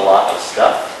 he needs a lot of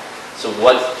stuff. So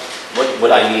what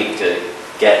would I need to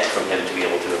get from him to be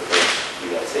able to approach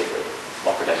you guys safely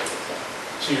while protecting myself?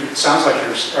 So it sounds like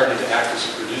you're starting to act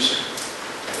as a producer,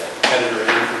 editor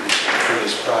and producer for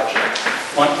this project.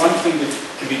 One thing that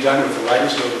can be done with the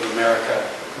Writers Guild of America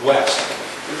West,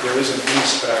 there isn't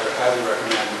East, but I would highly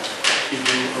recommend you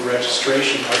do a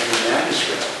registration of your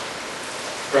manuscript,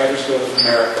 Writers Guild of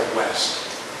America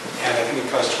West. and I think it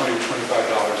costs $20 to $25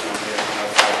 normally, not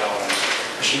 $5.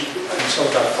 Until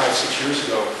about 5-6 years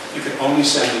ago, you could only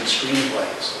send in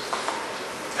screenplays.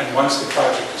 And once the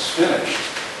project is finished,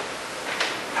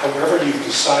 however you've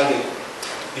decided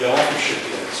the authorship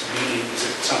is, meaning is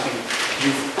it something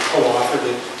you've co-authored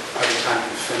it by the time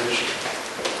you finish it,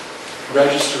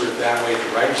 register it that way at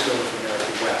the Writers Guild of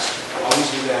American West.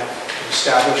 Always do that. It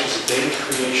establishes a date of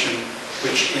creation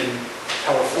which in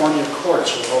California courts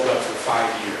will hold up for 5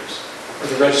 years. Or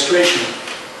the registration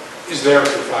is there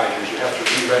for 5 years. You have to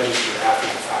re-register after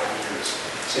the 5 years.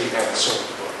 Say you haven't sold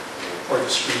the book or the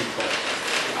screenplay.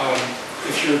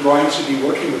 If you're going to be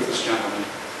working with this gentleman,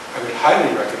 I would highly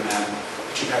recommend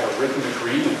that you have a written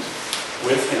agreement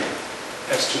with him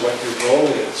as to what your role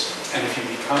is. And if you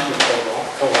become the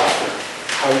co-author,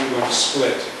 how you're going to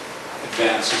split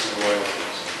advances and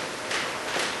royalties.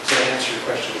 Does that answer your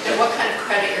question? And what kind of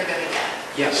credit you're going to get?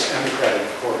 Yes, and the credit, of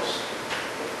course.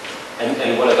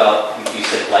 And what about, you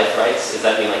said life rights? Does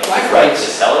that mean like Life right rights. to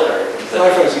sell it, or? Is that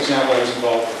Life rights example, I was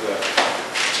involved with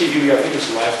TV, I think it was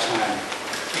Lifetime.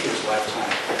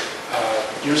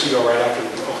 Years ago, right after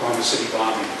the Oklahoma City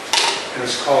bombing. And it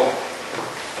was called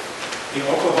The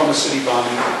Oklahoma City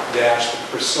Bombing - The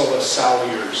Priscilla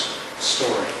Salyers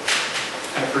Story.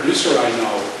 And a producer I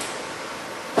know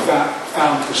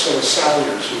found Priscilla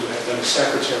Salyers, who had been a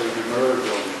secretary in the Murrah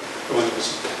building, the one that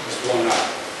was blown up.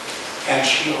 And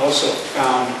she also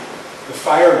found the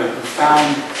fireman who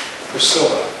found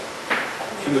Priscilla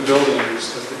in the building. I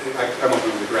won't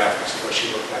remember the graphics of what she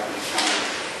looked like when he found her.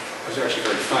 It was actually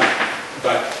very funny.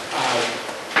 But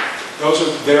those are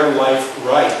their life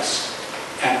rights.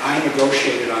 And I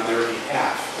negotiated on their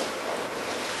behalf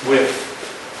with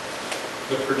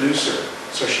the producer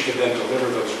so she could then deliver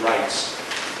those rights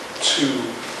to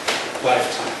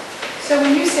Lifetime. So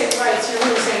when you say rights, you're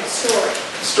really saying story.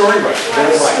 Story rights, their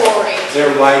Life life. story. Their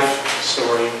life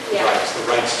story Yeah. rights, the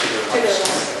rights to their To life their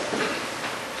story. life.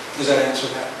 Does that answer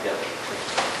that? Yeah.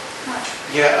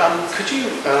 Yeah, could you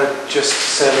just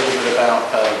say a little bit about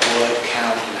word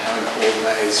count and how important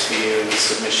that is for you in the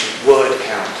submission? Word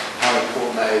count, how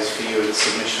important that is for you in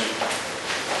submission?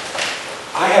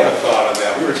 I haven't thought of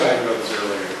that. We were talking about this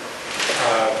earlier.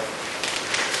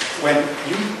 When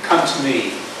you come to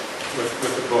me with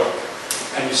the book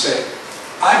and you say,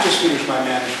 I just finished my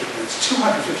manuscript and it's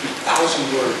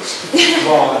 250,000 words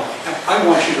long and I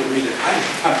want you to read it, I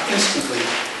become instantly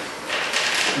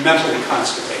mentally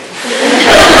constipated.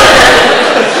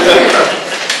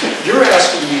 You're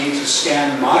asking me to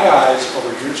scan my eyes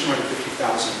over your 250,000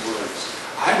 words.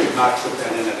 I would not put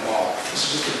that in at all.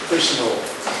 This is just a personal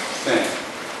thing.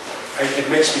 It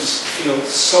makes me feel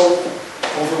so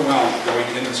overwhelmed going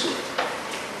into it.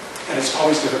 And it's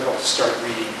always difficult to start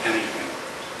reading anything.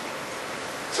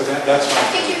 So that's my I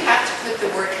think you have to put the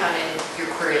word count in your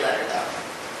query letter, though.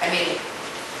 I mean,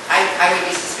 I would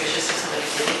be suspicious if somebody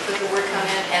didn't put the word count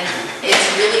in, and it's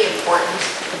really important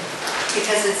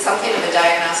because it's something of a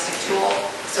diagnostic tool,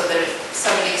 so that if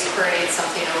somebody's queried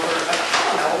something over, I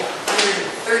don't know,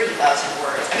 130,000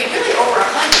 words, I mean, really over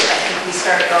 100, I think we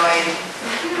start going,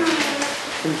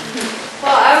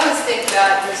 Well, I always think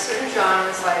that there's certain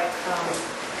genres like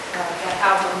that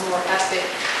have a more epic,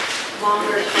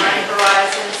 longer time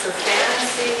horizon, so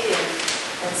fantasy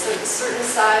and certain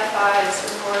sci-fi and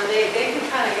certain horror, they can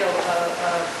kind of get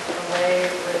away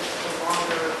with a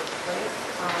longer length.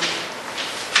 I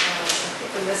think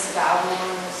the Miss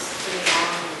Babylon was pretty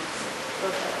long.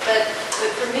 But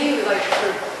for me, like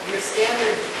for your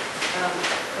standard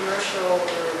commercial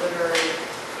or literary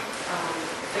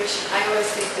fiction, I always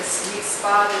think the sweet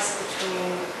spot is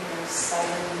between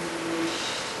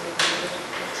 70-ish.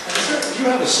 Do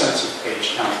you have a sense of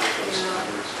page count with those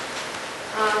numbers?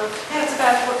 Yeah, it's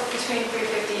about between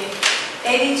 350,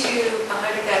 80 to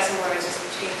 100,000 words is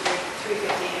between 350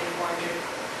 and 400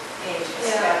 pages.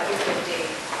 Yeah. About 350.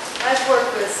 I've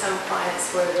worked with some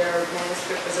clients where their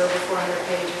manuscript was over 400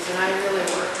 pages, and I really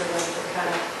worked with them to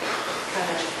kind of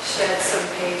shed some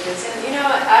pages. And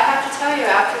I have to tell you,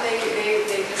 after they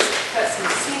just cut some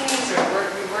scenes or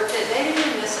reworked it, they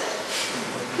didn't miss it.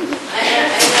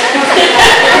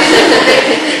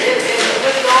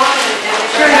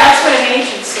 Sure, that's what an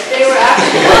agent said. They were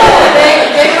actually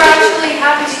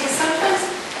happy because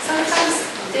sometimes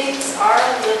things are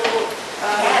a little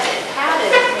padded,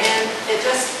 and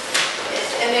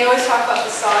and they always talk about the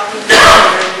soggy middle,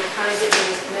 where you kind of get in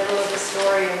the middle of the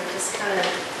story and it just kind of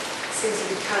seems to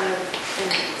be kind of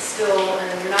still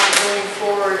and you're not going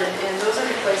forward, and those are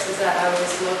the places that I always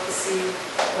love to see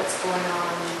what's going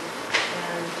on.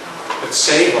 But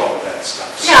save all of that stuff.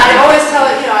 Yeah, I always tell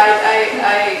it, I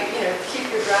keep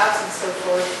your drafts and so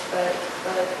forth, but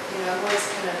but, I'm always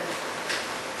kind of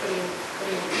putting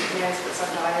manuscripts on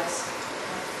diets.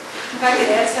 If I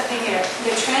could add something here,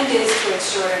 the trend is towards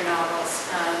shorter novels.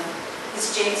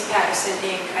 This James Patterson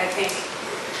Inc., I think,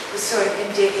 was sort of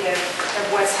indicative of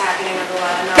what's happening with a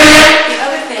lot of novels. The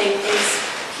other thing is,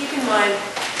 keep in mind,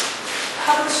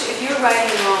 if you're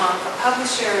writing long, a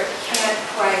publisher can't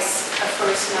price a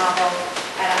first novel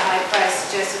at a high price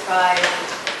to justify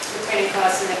the printing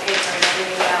costs and the paper and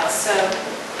everything else. So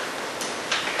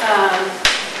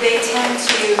they tend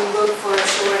to look for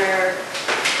shorter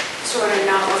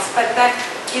novels, but that,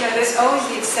 there's always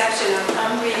the exception of,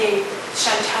 I'm reading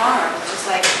Shantaram, which is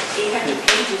like 800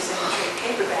 pages in a trade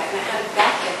paperback, and how did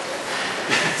that get through?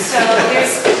 So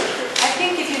I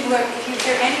think if you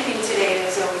hear anything today,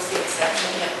 there's always the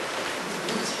exception.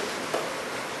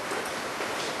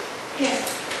 Yeah.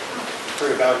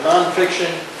 Heard about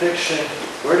nonfiction, fiction.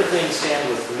 Where do things stand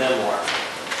with memoir?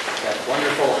 That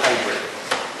wonderful hybrid.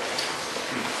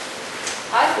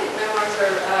 I think memoirs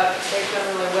are, they've done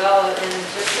really well, and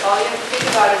just all you have to think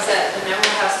about is that the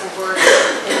memoir has to work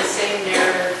in the same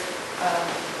narrative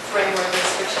framework as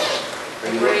fiction.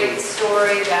 A great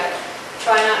story that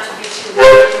try not to be too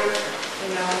linear,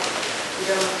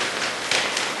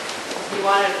 you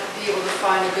want to be able to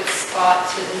find a good spot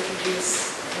to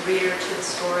introduce the reader to the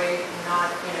story,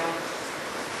 not,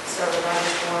 start with I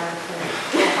was born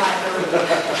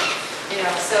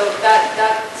so that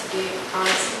to be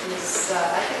honest is,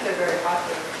 I think they're very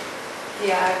popular.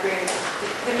 Yeah, I agree.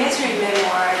 The mystery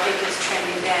memoir, I think, is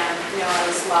trending down. I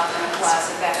was locked in a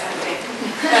closet, that kind of thing.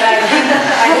 But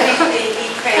I think the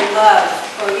Eat, Pray, Love,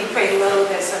 or Eat, Pray,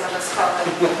 Loathe, as some of us call it,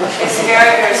 is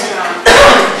very, very strong.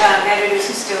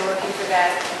 Editors are still looking for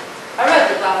that. I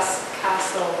read The Glass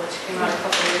Castle, which came out a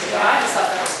couple of years ago. I just thought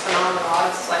that was phenomenal.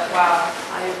 I was like, wow,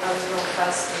 I was real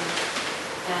impressed.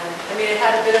 And I mean, it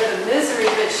had a bit of a misery,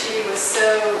 but she was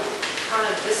so kind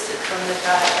of distant from it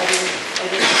that I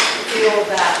didn't feel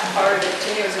that part of it. To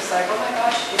me, it was just like, oh my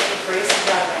gosh, she did braces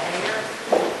out of a hanger.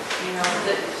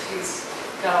 That she's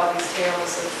got all these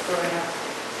tales of growing up.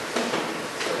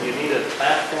 You need a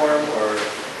platform or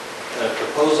a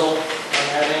proposal on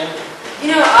that end?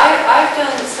 I've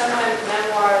done some of my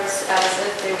memoirs as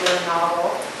if they were a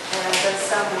novel, and I've done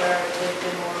some where they've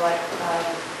been more like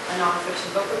a nonfiction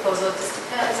book proposal. It just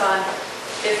depends on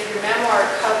if your memoir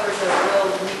covers a real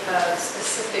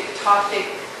specific topic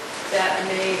that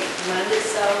may lend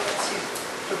itself to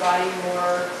providing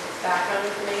more background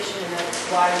information, and that's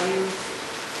why you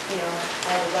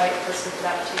are the right person for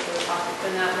that particular topic,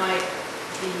 then that might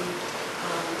be.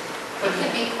 It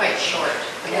can be quite short.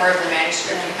 The more of the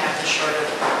manuscript you have, the shorter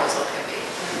the proposal can be.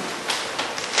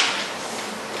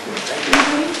 Thank you.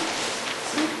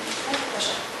 I have a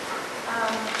question.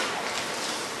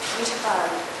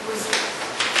 Was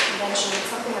mentioning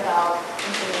something about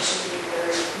information being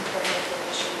very important,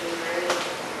 information being very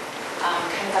kind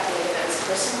of at the end of it as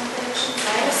personal information. So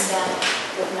I understand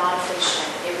with nonfiction,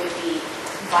 it would be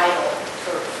vital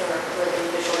for where the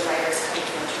individual writers coming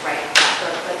from to write that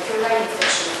book. But if you're writing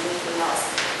fiction or anything else,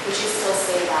 would you still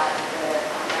say that the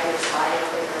writer's life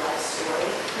or their life story,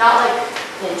 not like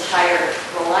the entire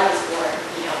role I was born,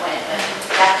 when,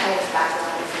 but that kind of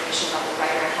background information about the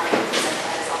writer and how you present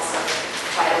that is also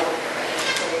vital when you're writing a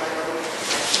story or when you're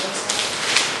presenting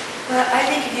yourself? Well, I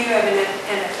think if you have an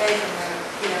MFA from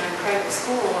an incredible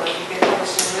school, or if you've been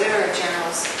published in literary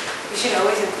journals, you should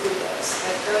always include those.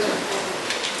 Those are important.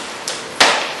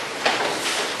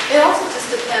 It also just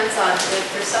depends on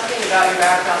if there's something about your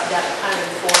background that kind of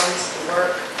informs the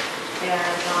work. And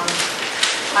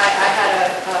I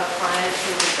had a client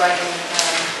who was writing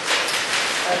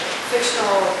a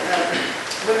fictional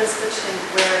women's fiction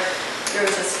where there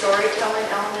was a storytelling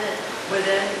element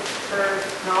within her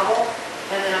novel.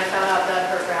 And then I found out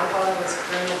that her grandfather was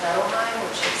Colonel Bettelheim,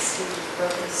 which is who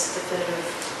wrote this definitive.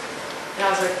 And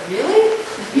I was like, really?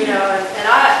 And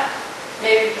I,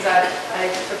 maybe because I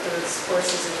took those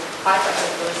courses and I thought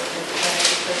it was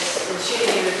significant because she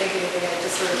didn't even think anything, it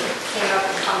just sort of came up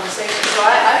in conversation. So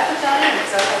I put that in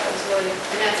because I thought that was really...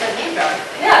 And that's a name dropping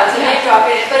thing. Yeah, it was a name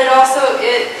dropping, but it also,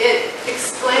 it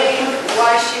explained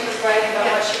why she was writing about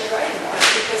what she was writing about,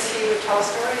 because he would tell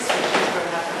stories when she was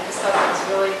growing up, and I just thought that was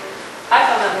really, I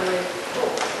found that really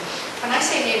cool. When I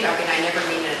say name dropping, I never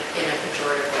mean it in a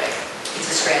pejorative way.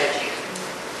 It's a strategy.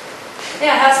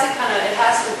 Yeah, it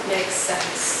has to make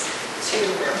sense to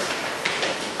her.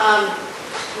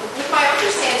 With my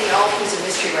understanding, she's a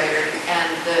mystery writer, and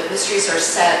the mysteries are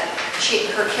set.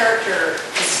 Her character,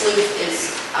 the sleuth,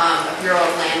 is a Bureau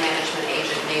of Land Management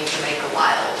agent named Jamaica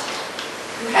Wild,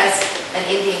 who has an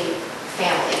Indian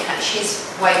family kind of she's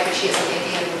white, but she has an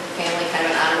Indian family, kind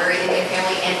of an honorary Indian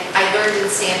family, and I learned in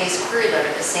Sandy's query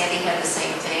letter that Sandy had the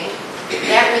same thing.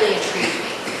 That really intrigued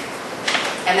me.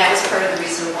 And that was part of the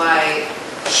reason why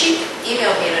she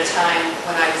emailed me at a time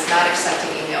when I was not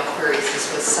accepting email queries. This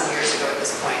was some years ago at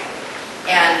this point.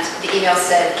 And the email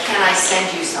said, can I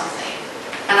send you something?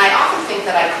 And I often think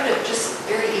that I could have just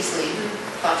very easily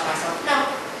thought to myself, no.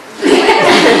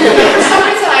 But for some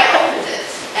reason I opened it.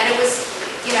 And it was,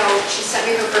 you know, she sent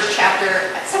me the first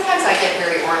chapter. Sometimes I get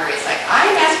very ornery. It's like,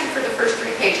 I'm asking for the first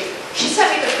 3 pages. She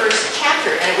sent me the first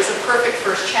chapter, and it was a perfect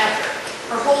first chapter.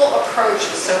 Her whole approach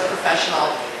was so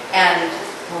professional and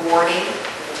rewarding.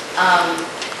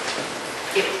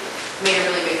 It made a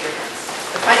really big difference.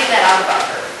 But finding that out about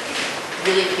her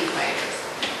really piqued my interest.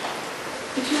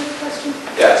 Did you have a question?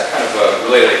 Yeah, it's kind of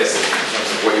related, I guess, in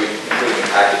terms of what you include in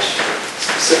the package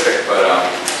specific, but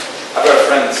I've got a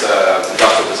friend that's an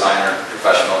industrial designer,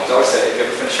 professional. He's always said, if you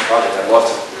ever finish a project, I'd love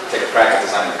to take a crack at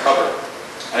designing the cover.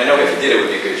 And I know if you did, it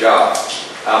would be a good job.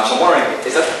 So I'm wondering,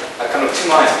 is that kind of 2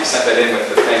 lines if you sent that in with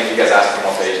the thing you guys asked for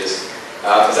more pages?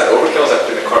 Is that overkill? Is that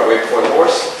putting the cart way before the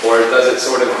horse? Or does it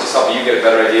sort of just help you get a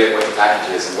better idea of what the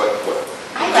package is and what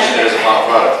I like it as a final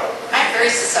product? I'm very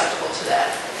susceptible to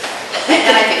that.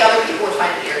 And I think other people would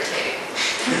find it irritating.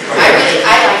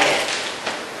 I like it.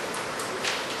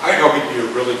 I hope he'd be a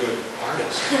really good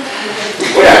artist.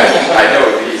 Well, yeah, I know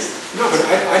these. No, but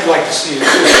I'd like to see it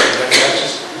too. That's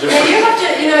just different. Yeah, you have to,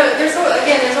 you know, there's always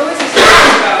this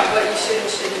question about what you should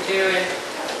and shouldn't do, and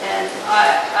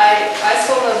I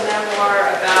sold a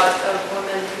memoir about a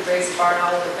woman who raised a barn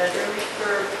owl in her bedroom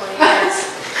for 20 years.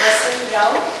 Leslie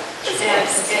Yell. And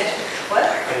what?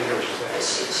 I didn't hear what you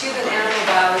said. She was an animal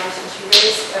biologist, and she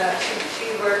raised, she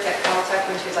worked at Caltech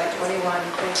when she was like 21,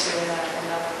 22 in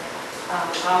another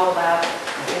owl lab.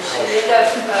 And she ended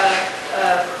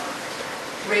up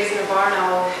raising a barn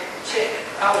owl chick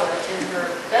owlet in her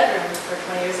bedroom for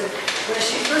 20 years. And when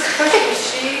she first pushed me,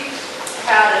 she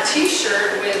had a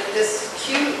t-shirt with this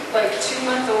cute, like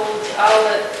 2-month-old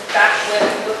owlet backlit,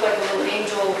 looked like a little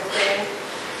angel thing.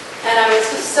 And I was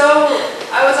just so,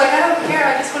 I was like, I don't care,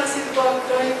 I just want to see the book,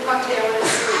 don't even talk to me, I want to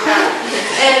see what you have.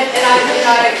 And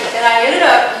I ended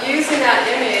up using that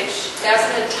image as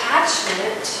an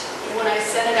attachment when I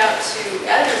sent it out to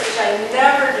editors, which I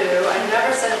never do. I never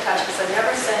send attachments, I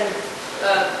never send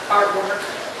artwork,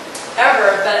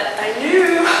 ever, but I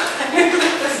knew that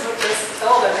this would just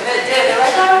tell them, and it did. They're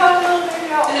like, I want a little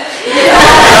baby owl.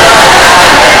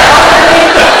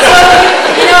 So,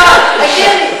 you know,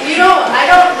 again, we don't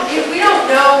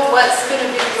know what's going to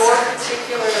be your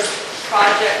particular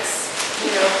project's,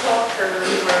 you know, hook or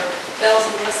bells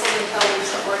and whistles until we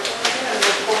start working with it, and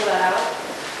we'll pull that out.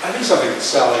 I think something that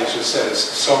Sally just said is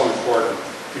so important.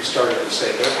 We started to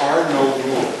say there are no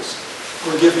rules.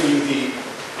 We're giving you the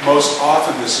most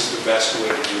often this is the best way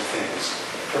to do things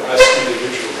for us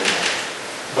individually.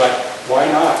 But why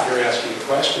not? You're asking a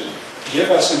question.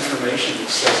 Give us information that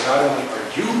says not only are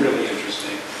you really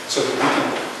interesting, so that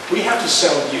we have to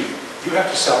sell you. You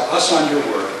have to sell us on your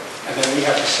work, and then we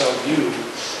have to sell you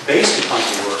based upon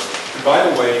your work. And by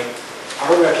the way,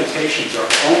 our reputations are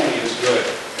only as good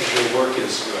as your work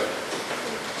is good.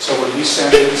 So when we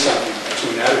send in something to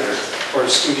an editor, or a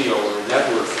studio, or a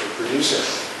network, or a producer,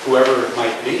 whoever it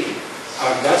might be,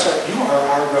 you are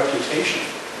our reputation.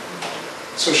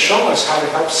 So show us how to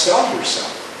help sell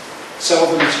yourself, sell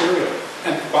the material.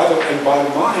 And bottom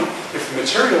line, if the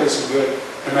material isn't good,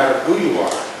 no matter who you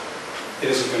are, it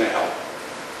isn't going to help.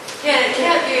 Yeah, and it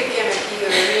can't be a gimmick either.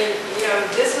 I mean, you know,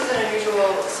 this was an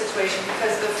unusual situation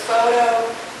because the photo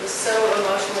was so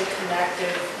emotionally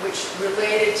connected, which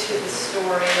related to the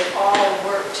story. It all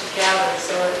worked together,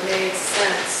 so it made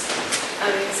sense.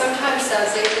 I mean, sometimes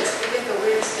as agents, we get the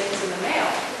weirdest things in the mail.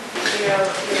 You know,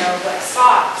 like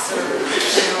socks or, you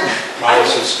know. Miles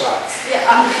and stocks. Yeah,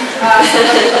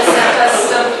 somebody sent us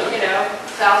some, you know,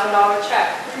 $1,000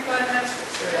 check. Where are you going next?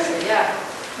 Seriously, yeah.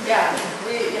 Yeah,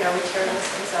 we tear those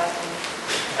things up.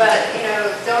 But, you know,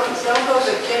 don't go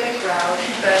the gimmick route.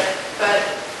 But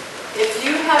if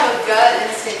you have a gut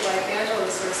instinct, like Angela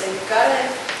was sort of saying, you've got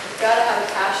to have a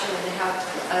passion and have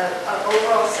an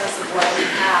overall sense of what you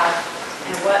have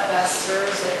and what best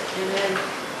serves it,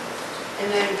 and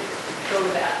then go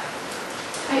with that.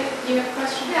 Hey, you have a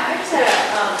question? Yeah, I just had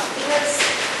because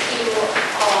you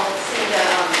all seem to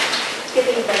get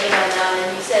things by email now,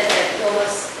 and you said that you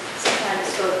almost sometimes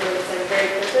go through them very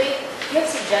quickly. Do you have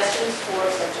suggestions for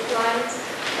subject lines?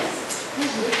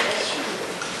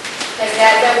 Like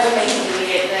that will make me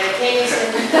read it. Like, can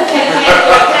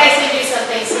I send you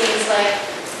something seems like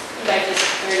you might just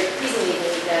very easily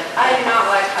delete that? I do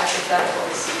not like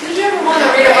hypotheticals. Did you ever want to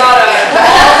read about a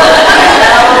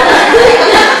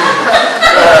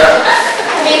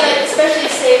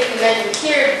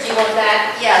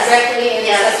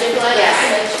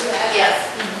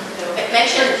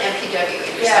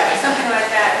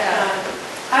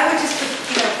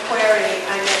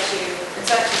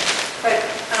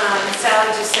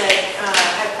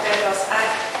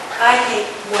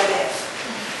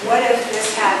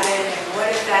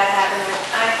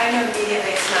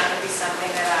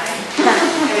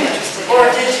Or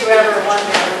did you ever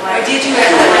wonder? Or did you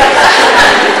ever wonder?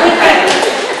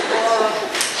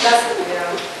 That's,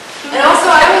 And also,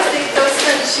 I always think don't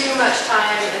spend too much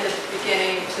time in the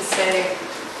beginning to say,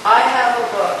 I have a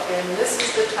book, and this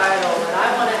is the title, and I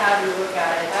want to have you look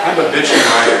at it. I'm a bitching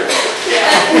writer. Yeah.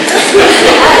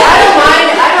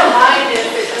 I don't mind if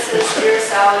it just says Dear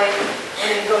Sally, and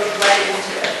it goes right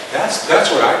into it. That's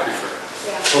what I prefer.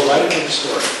 Yeah. So right into the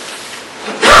story.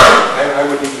 I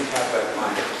would even have that in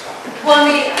mind at the top. Well, I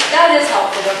mean, that is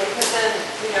helpful though, because then,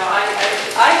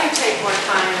 I can take more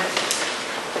time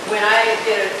when I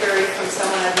get a query from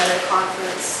someone I've met at a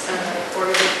conference or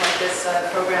even like this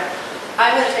program.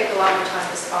 I'm going to take a lot more time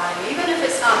responding. Even if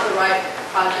it's not the right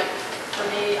project for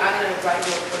me, I'm going to write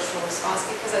you a personal response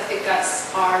because I think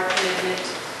that's our commitment,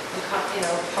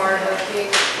 part of being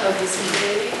of this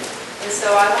community. And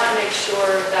so I want to make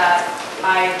sure that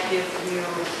I give you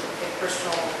a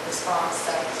personal response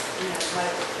that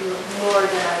might do more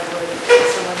than I would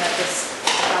someone that just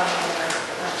found me on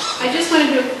I just want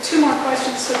to do 2 more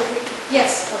questions so that we...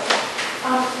 Yes. Okay.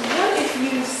 What if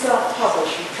you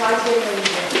self-publish? You try to get an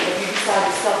agent, but you decide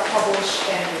to self-publish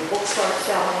and your book starts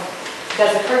selling.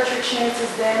 Does it hurt your chances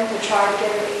then to try to get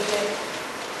an agent?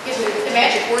 The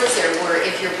magic words there were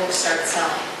if your book starts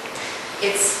selling.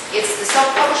 It's the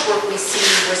self-published work we see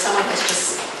where someone has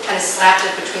just kind of slapped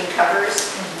it between covers,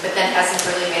 but then hasn't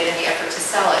really made any effort to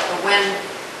sell it. But when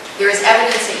there is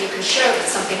evidence that you can show that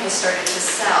something has started to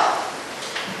sell,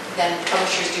 then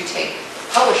publishers,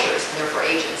 and therefore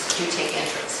agents, do take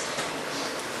interest.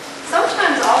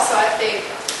 Sometimes also I think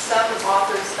some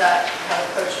authors that have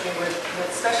approached me with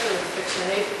especially with fiction,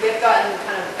 they've gotten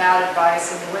kind of bad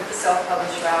advice and they went the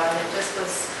self-published route and it just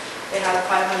was, they had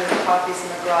 500 copies in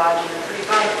the garage and they're pretty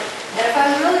bummed. And if I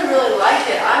really, really like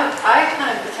it, I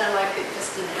kind of pretend like it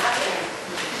just didn't happen.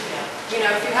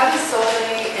 If you haven't sold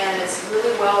any and it's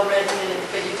really well written,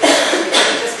 but you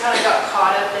just kind of got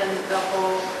caught up in the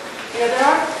whole, there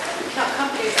are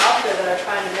companies out there that are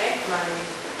trying to make money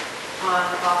on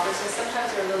authors, and sometimes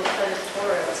they're a little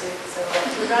predatory. So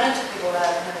we run into people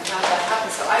that have had that happen.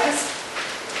 So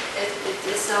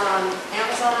it's not on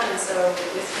Amazon, and so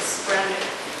it's just branded.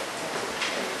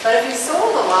 But if you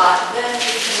sold a lot, then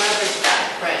you can leverage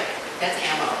that. Right. That's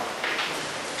ammo.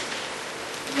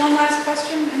 One last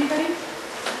question, anybody?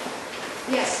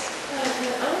 Yes. I'm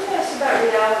going to ask about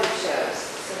reality shows.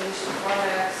 So these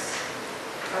formats,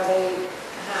 are they,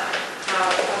 how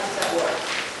does that work?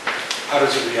 How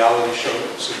does a reality show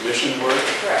submission work?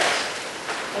 Correct.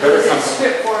 Better Is it come-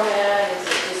 script format? Is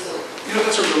it just a...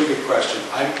 That's a really good question.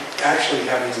 I'm actually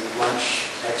having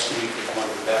lunch next week with one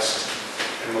of the best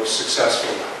and most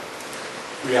successful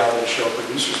reality show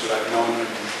producers that I've known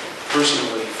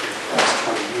personally for the past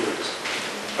 20 years.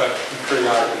 But we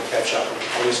periodically catch up and we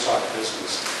always talk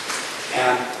business.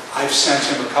 And I've sent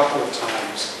him a couple of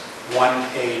times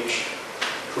one-page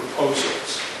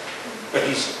proposals. But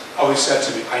he's always said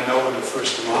to me, I know in the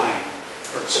first line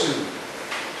or 2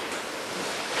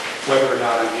 whether or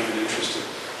not I'm even interested.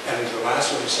 And the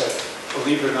last one he said,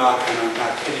 believe it or not, and I'm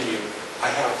not kidding you,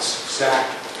 I have this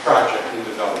exact project in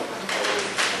development.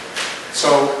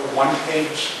 So a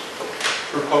one-page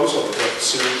proposal of what the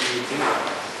series would be.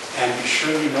 And be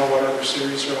sure you know what other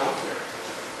series are out there.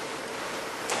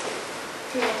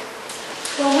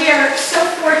 Well, we are so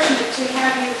fortunate to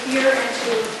have you here and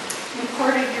to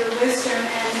imparted your wisdom,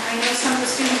 and I know some of the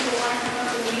students will want to come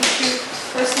up and meet you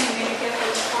personally and get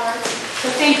those cards.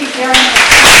 So thank you very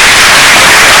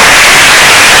much.